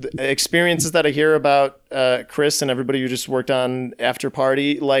 like the experiences that I hear about Chris and everybody who just worked on After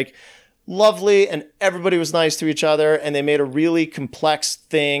Party, like lovely, and everybody was nice to each other, and they made a really complex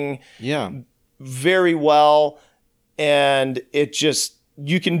thing. Yeah. Very well, and it just,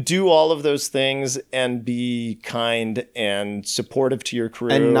 you can do all of those things and be kind and supportive to your crew,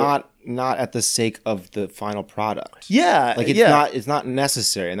 and not at the sake of the final product. Yeah, like it's not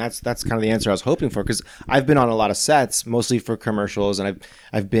necessary, and that's kind of the answer I was hoping for, because I've been on a lot of sets, mostly for commercials, and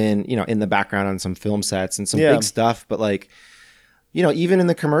I've been in the background on some film sets and some big stuff, but like even in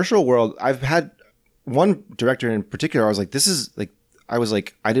the commercial world, I've had one director in particular. I was like, this is like. I was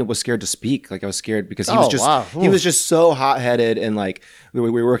scared to speak. Like I was scared because he was just so hot-headed, and like we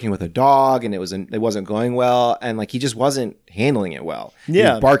were working with a dog, and it wasn't going well, and like he just wasn't handling it well. Yeah,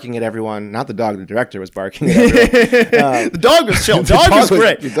 he was barking at everyone. Not the dog. The director was barking at everyone. The dog was chill. The dog was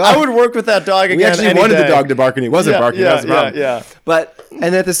great. I would work with that dog again. We actually wanted the dog to bark, and he wasn't barking. Yeah. But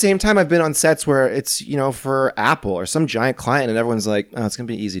and at the same time, I've been on sets where it's for Apple or some giant client, and everyone's like, "Oh, it's gonna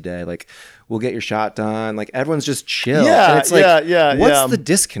be an easy day." Like, we'll get your shot done. Like everyone's just chill. Yeah, and it's like, what's the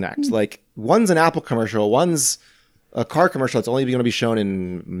disconnect? Like one's an Apple commercial, one's a car commercial that's only going to be shown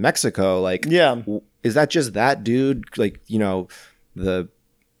in Mexico. Like, is that just that dude? Like, what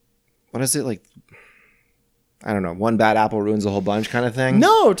is it like? I don't know. One bad apple ruins the whole bunch, kind of thing.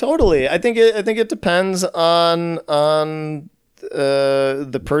 No, totally. I think it depends on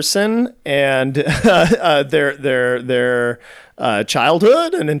the person and their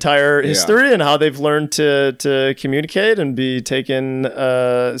childhood and entire history and how they've learned to communicate and be taken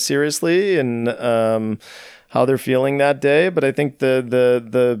seriously, and how they're feeling that day. But I think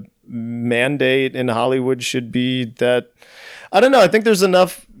the mandate in Hollywood should be that, I don't know, I think there's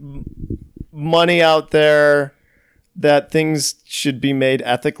enough money out there that things should be made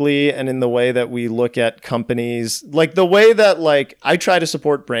ethically, and in the way that we look at companies, like the way that like I try to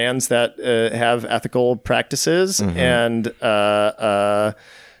support brands that have ethical practices and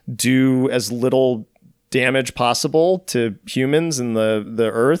do as little damage possible to humans and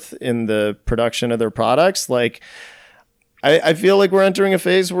the earth in the production of their products. Like I feel like we're entering a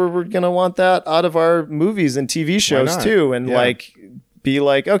phase where we're going to want that out of our movies and TV shows too. And like, be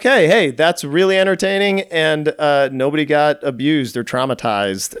like, okay, hey, that's really entertaining, and nobody got abused or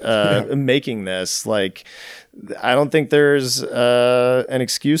traumatized making this. Like, I don't think there's an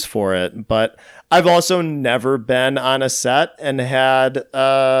excuse for it. But I've also never been on a set and had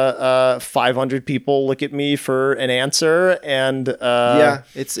 500 people look at me for an answer. And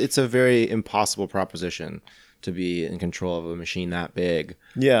it's a very impossible proposition to be in control of a machine that big.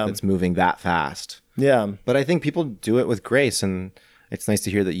 Yeah, that's moving that fast. Yeah, but I think people do it with grace, and it's nice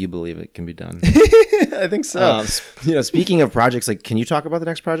to hear that you believe it can be done. I think so. Speaking of projects, like, can you talk about the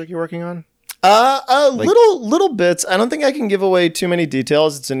next project you're working on? Little bits. I don't think I can give away too many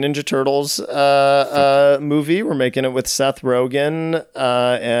details. It's a Ninja Turtles movie. We're making it with Seth Rogen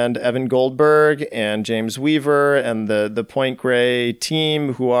and Evan Goldberg and James Weaver and the Point Grey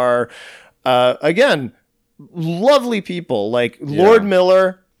team, who are again lovely people. Like Lord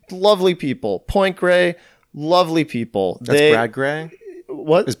Miller, lovely people. Point Grey, lovely people. That's Brad Grey?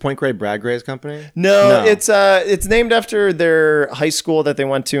 What? Is Point Grey Brad Grey's company? No, it's named after their high school that they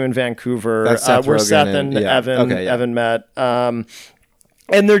went to in Vancouver, where Seth and Evan met. And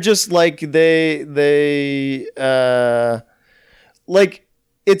they're just like they like,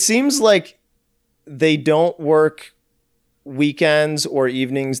 it seems like they don't work weekends or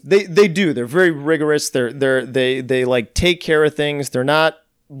evenings. They do. They're very rigorous. They like take care of things. They're not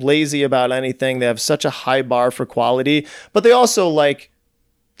lazy about anything. They have such a high bar for quality, but they also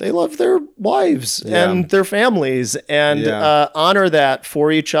they love their wives and their families, and honor that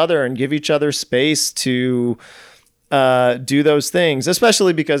for each other and give each other space to do those things,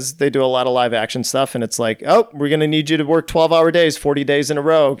 especially because they do a lot of live action stuff, and it's like, oh, we're going to need you to work 12-hour days, 40 days in a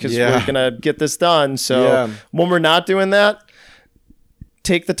row, because we're going to get this done. So when we're not doing that,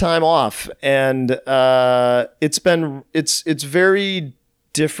 take the time off, and it's very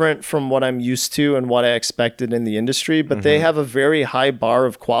different from what I'm used to and what I expected in the industry, but they have a very high bar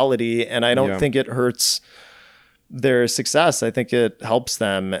of quality, and I don't think it hurts their success. I think it helps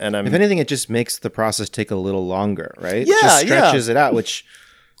them. And if anything, it just makes the process take a little longer, right? Yeah, it just stretches it out, which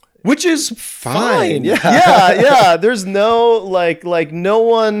is fine. Yeah. Yeah. There's no like no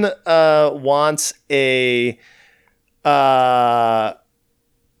one wants a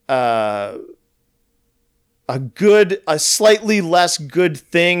slightly less good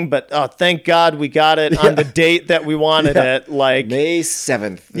thing, but thank God we got it on the date that we wanted it. Like May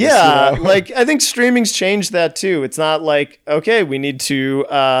 7th. Yeah. Like I think streaming's changed that too. It's not like, okay, we need to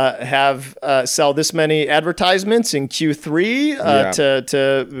sell this many advertisements in Q3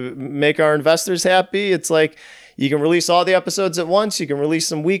 to make our investors happy. It's like, you can release all the episodes at once. You can release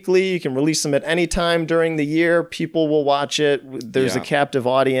them weekly. You can release them at any time during the year. People will watch it. There's a captive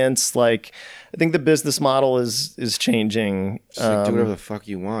audience. Like, I think the business model is changing. Just like, do whatever the fuck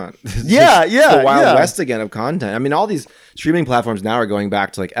you want. The Wild West again of content. I mean, all these streaming platforms now are going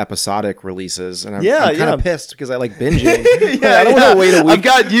back to like episodic releases, and I'm kind of pissed because I like binging. I don't want to wait a week. I've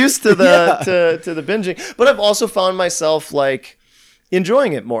got used to the to the binging, but I've also found myself like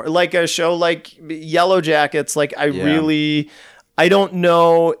enjoying it more. Like a show like Yellow Jackets, like I don't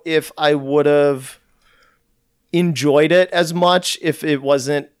know if I would have enjoyed it as much if it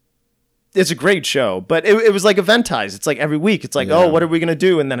wasn't. It's a great show, but it was like eventized. It's like every week. It's like, oh, what are we going to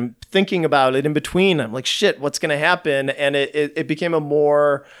do? And then I'm thinking about it in between. I'm like, shit, what's going to happen? And it became a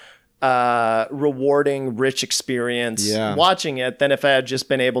more rewarding, rich experience watching it than if I had just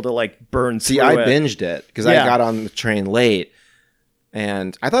been able to like burn through it. See, I binged it because I got on the train late.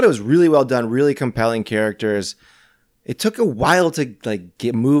 And I thought it was really well done, really compelling characters. It took a while to like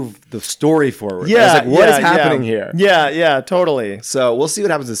move the story forward. I was like, what is happening here? Yeah, totally. So we'll see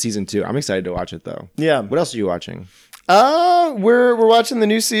what happens in season 2. I'm excited to watch it though. Yeah. What else are you watching? We're watching the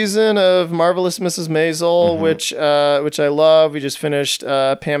new season of Marvelous Mrs. Maisel, which I love. We just finished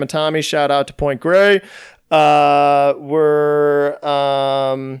Pam and Tommy. Shout out to Point Grey. We're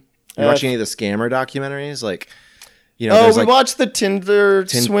you watching any of the scammer documentaries? Like, you know, we watched the Tinder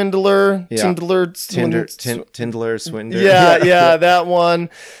Swindler. Tindler Swindler. Yeah, that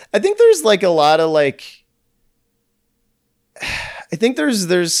one. I think there's like a lot of like. I think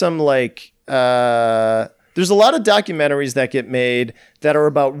there's some like. There's a lot of documentaries that get made that are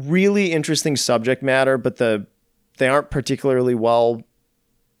about really interesting subject matter, but they aren't particularly well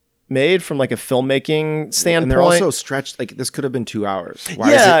made from like a filmmaking standpoint. And they're also stretched. Like this could have been 2 hours.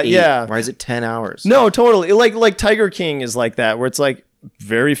 Why is it 8? Why is it 10 hours? No, totally. Like Tiger King is like that, where it's like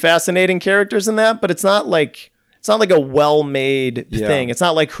very fascinating characters in that, but it's not like a well-made thing. It's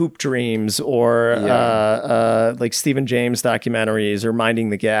not like Hoop Dreams or like Stephen James documentaries or Minding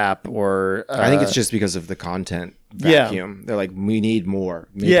the Gap or. I think it's just because of the content vacuum. They're like, we need more.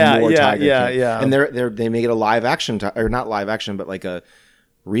 Tiger King. And they make it a live action or not live action, but like a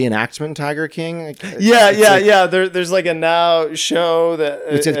reenactment Tiger King. There's like a now show that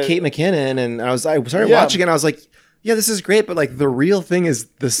it's with Kate McKinnon, and I started watching it. And I was like, yeah, this is great, but like the real thing is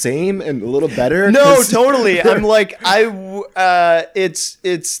the same and a little better. No, totally. I'm like,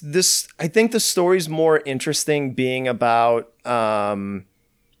 it's this. I think the story's more interesting being about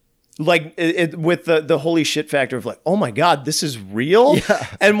like it with the holy shit factor of like, oh my God, this is real. Yeah.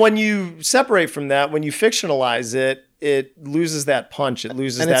 And when you separate from that, when you fictionalize it, it loses that punch. It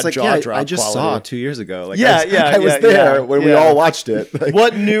loses that like, jaw drop. I just quality. saw 2 years ago. Like, I was there when we all watched it. Like,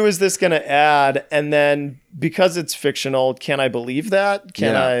 what new is this going to add? And then because it's fictional, can I believe that?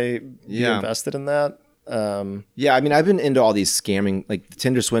 Can I be invested in that? Yeah, I mean, I've been into all these scamming, like the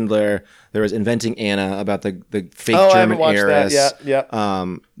Tinder Swindler. There was Inventing Anna about the fake German heiress.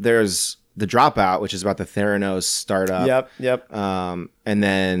 That. There's The Dropout, which is about the Theranos startup. Yep. And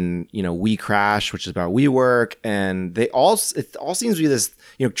then, We Crash, which is about WeWork. And it all seems to be this,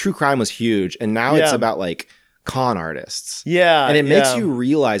 true crime was huge. And now it's about like con artists. Yeah. And it makes you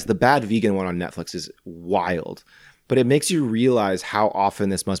realize the Bad Vegan one on Netflix is wild. But it makes you realize how often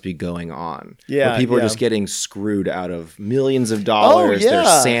this must be going on. Yeah. Where people are just getting screwed out of millions of dollars, their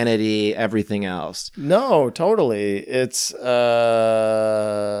sanity, everything else. No, totally. It's it's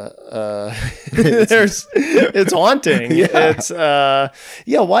haunting. It's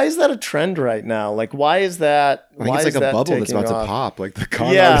why is that a trend right now? Like why is that I think it's like a bubble that's about to pop, like the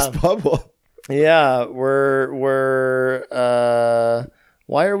con artist bubble. Yeah, we're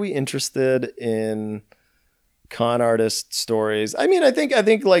why are we interested in con artist stories? I mean, I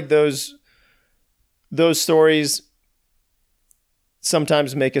think like those stories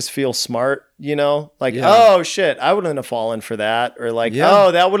sometimes make us feel smart, you know, like, Yeah. oh shit, I wouldn't have fallen for that. Or like, Yeah.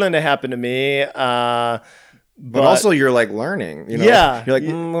 oh, that wouldn't have happened to me. But also you're like learning, you know? Yeah. You're like,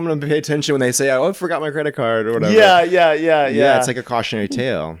 I'm going to pay attention when they say, oh, I forgot my credit card or whatever. Yeah. It's like a cautionary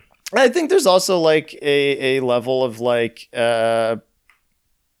tale. I think there's also like a level of like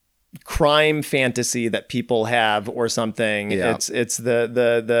crime fantasy that people have or something. Yeah. It's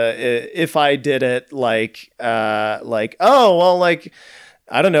the if I did it, like oh well, like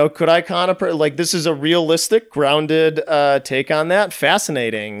I don't know, could I like this is a realistic, grounded take on that.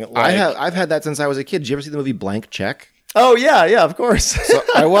 Fascinating. Like, I've had that since I was a kid. Did you ever see the movie Blank Check? Oh yeah, of course. So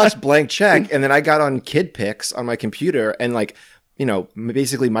I watched Blank Check, and then I got on Kid Pics on my computer, and like, you know,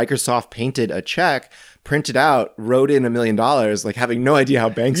 basically Microsoft painted a check, printed out, wrote in $1 million, like having no idea how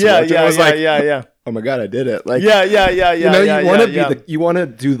banks worked. And I was like, oh my God, I did it. Like, You know, you want to you want to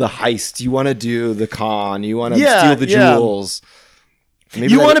do the heist, you want to do the con, you want to steal the jewels.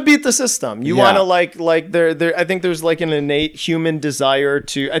 Maybe you want to beat the system. You Yeah. want to like there. I think there's like an innate human desire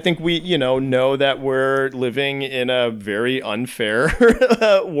to. I think we know that we're living in a very unfair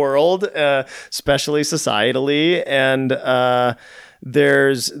world, especially societally, and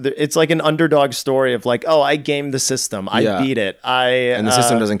it's like an underdog story of like, oh, I gamed the system, I beat it, and the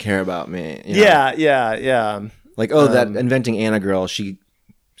system doesn't care about me. You know? Yeah. Like, oh, that inventing Anna girl, she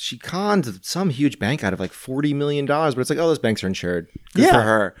conned some huge bank out of like $40 million, but it's like, oh, those banks are insured. Good for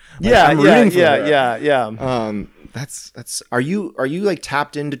her. Like, I'm rooting for her. Yeah. That's are you like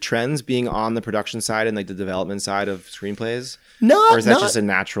tapped into trends being on the production side and like the development side of screenplays? Or is that just a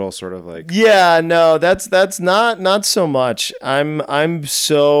natural sort of like? Yeah, no, that's not so much. I'm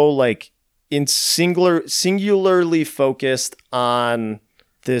so like singularly focused on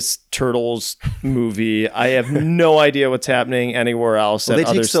this Turtles movie. I have no idea what's happening anywhere else at They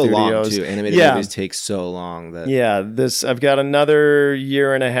other take so studios. long too. Animated movies take so long that I've got another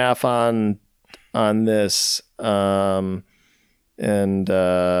year and a half on this, and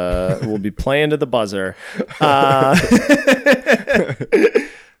we'll be playing to the buzzer.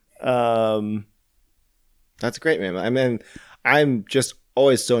 That's great, man. I mean, I'm just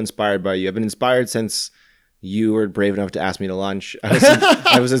always so inspired by you. I've been inspired since you were brave enough to ask me to lunch.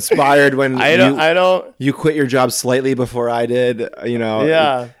 I was inspired when you quit your job slightly before I did, you know.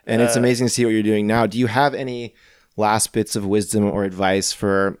 Yeah. And it's amazing to see what you're doing now. Do you have any last bits of wisdom or advice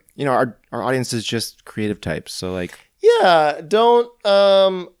for, you know, our audience is just creative types. So like, don't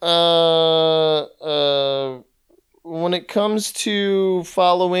when it comes to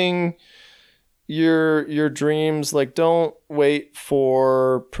following your dreams, like don't wait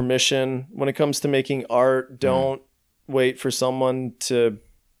for permission. When it comes to making art, don't wait for someone to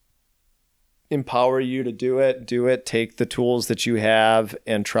empower you to do it. Take the tools that you have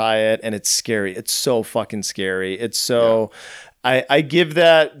and try it. And it's scary. It's so fucking scary. It's so I give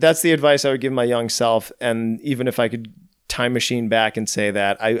that's the advice I would give my young self. And even if I could time machine back and say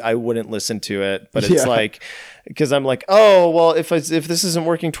that, I wouldn't listen to it. But it's like, because I'm like, oh, well, if this isn't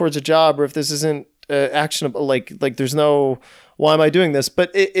working towards a job, or if this isn't actionable, like there's no, why am I doing this? But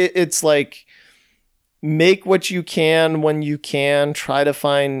it's like, make what you can when you can, try to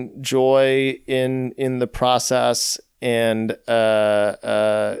find joy in the process, and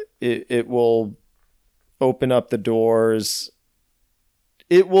it will open up the doors.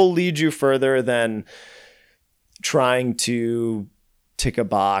 It will lead you further than trying to tick a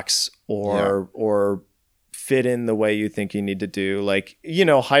box or fit in the way you think you need to do. Like, you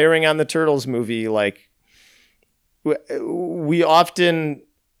know, hiring on the Turtles movie, like we often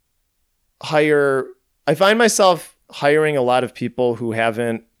I find myself hiring a lot of people who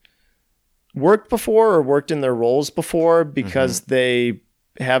haven't worked before or worked in their roles before, because they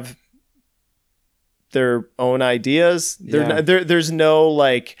have their own ideas. There's no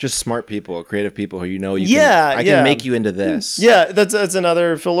like, just smart people, creative people who, you know, I can make you into this. Yeah, that's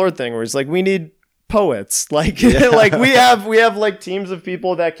another Phil Lord thing where it's like, we need poets. Like, like we have like teams of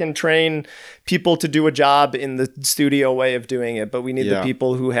people that can train people to do a job in the studio way of doing it, but we need the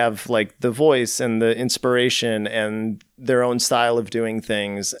people who have like the voice and the inspiration and their own style of doing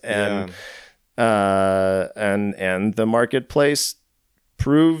things. And and the marketplace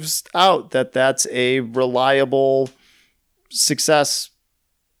proves out that that's a reliable success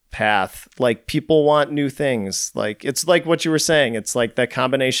path. Like, people want new things. Like, it's like what you were saying. It's like that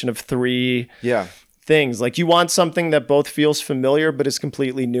combination of three things. Like, you want something that both feels familiar but is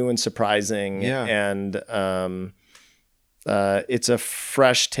completely new and surprising. And it's a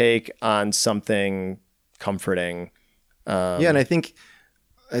fresh take on something comforting. And I think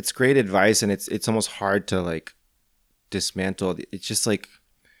it's great advice, and it's almost hard to like dismantle. It's just like,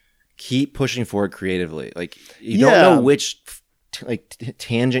 keep pushing forward creatively. Like, you don't know which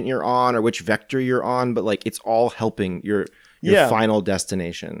tangent you're on or which vector you're on, but like it's all helping your final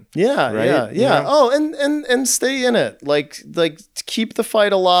destination. Yeah, right? yeah. You know? Oh, and stay in it. Like keep the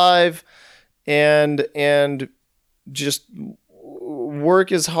fight alive, and just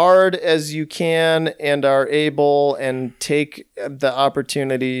work as hard as you can and are able, and take the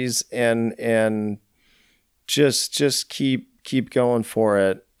opportunities, and just keep going for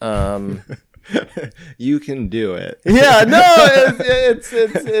it. You can do it. Yeah, no,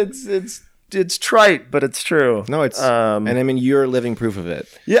 it's trite, but it's true. No, it's and I mean you're living proof of it.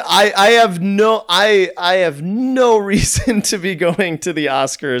 Yeah, I have no reason to be going to the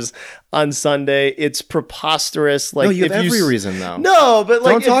Oscars on Sunday. It's preposterous. Like, no, you have every reason though. No, but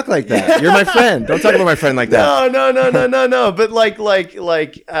like, don't talk like that. You're my friend. Don't talk about my friend like that. No. But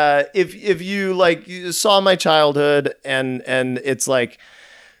if you like you saw my childhood, and it's like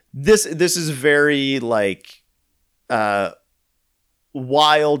this is very like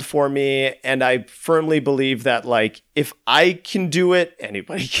wild for me, and I firmly believe that like if I can do it,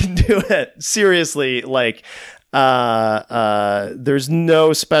 anybody can do it. Seriously, like there's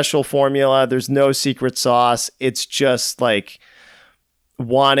no special formula, there's no secret sauce. It's just like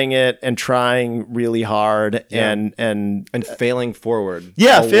wanting it and trying really hard, and failing forward.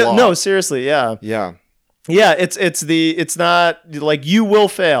 Yeah, no, seriously, yeah. Yeah, it's not like you will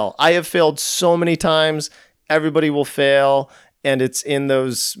fail. I have failed so many times. Everybody will fail. And it's in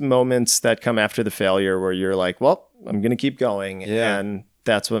those moments that come after the failure where you're like, well, I'm going to keep going. Yeah. And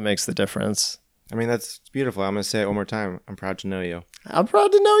that's what makes the difference. I mean, that's beautiful. I'm going to say it one more time. I'm proud to know you. I'm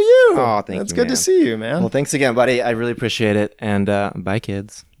proud to know you. Oh, thank you. That's good to see you, man. Well, thanks again, buddy. I really appreciate it. And bye,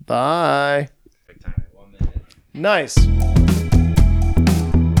 kids. Bye. Nice.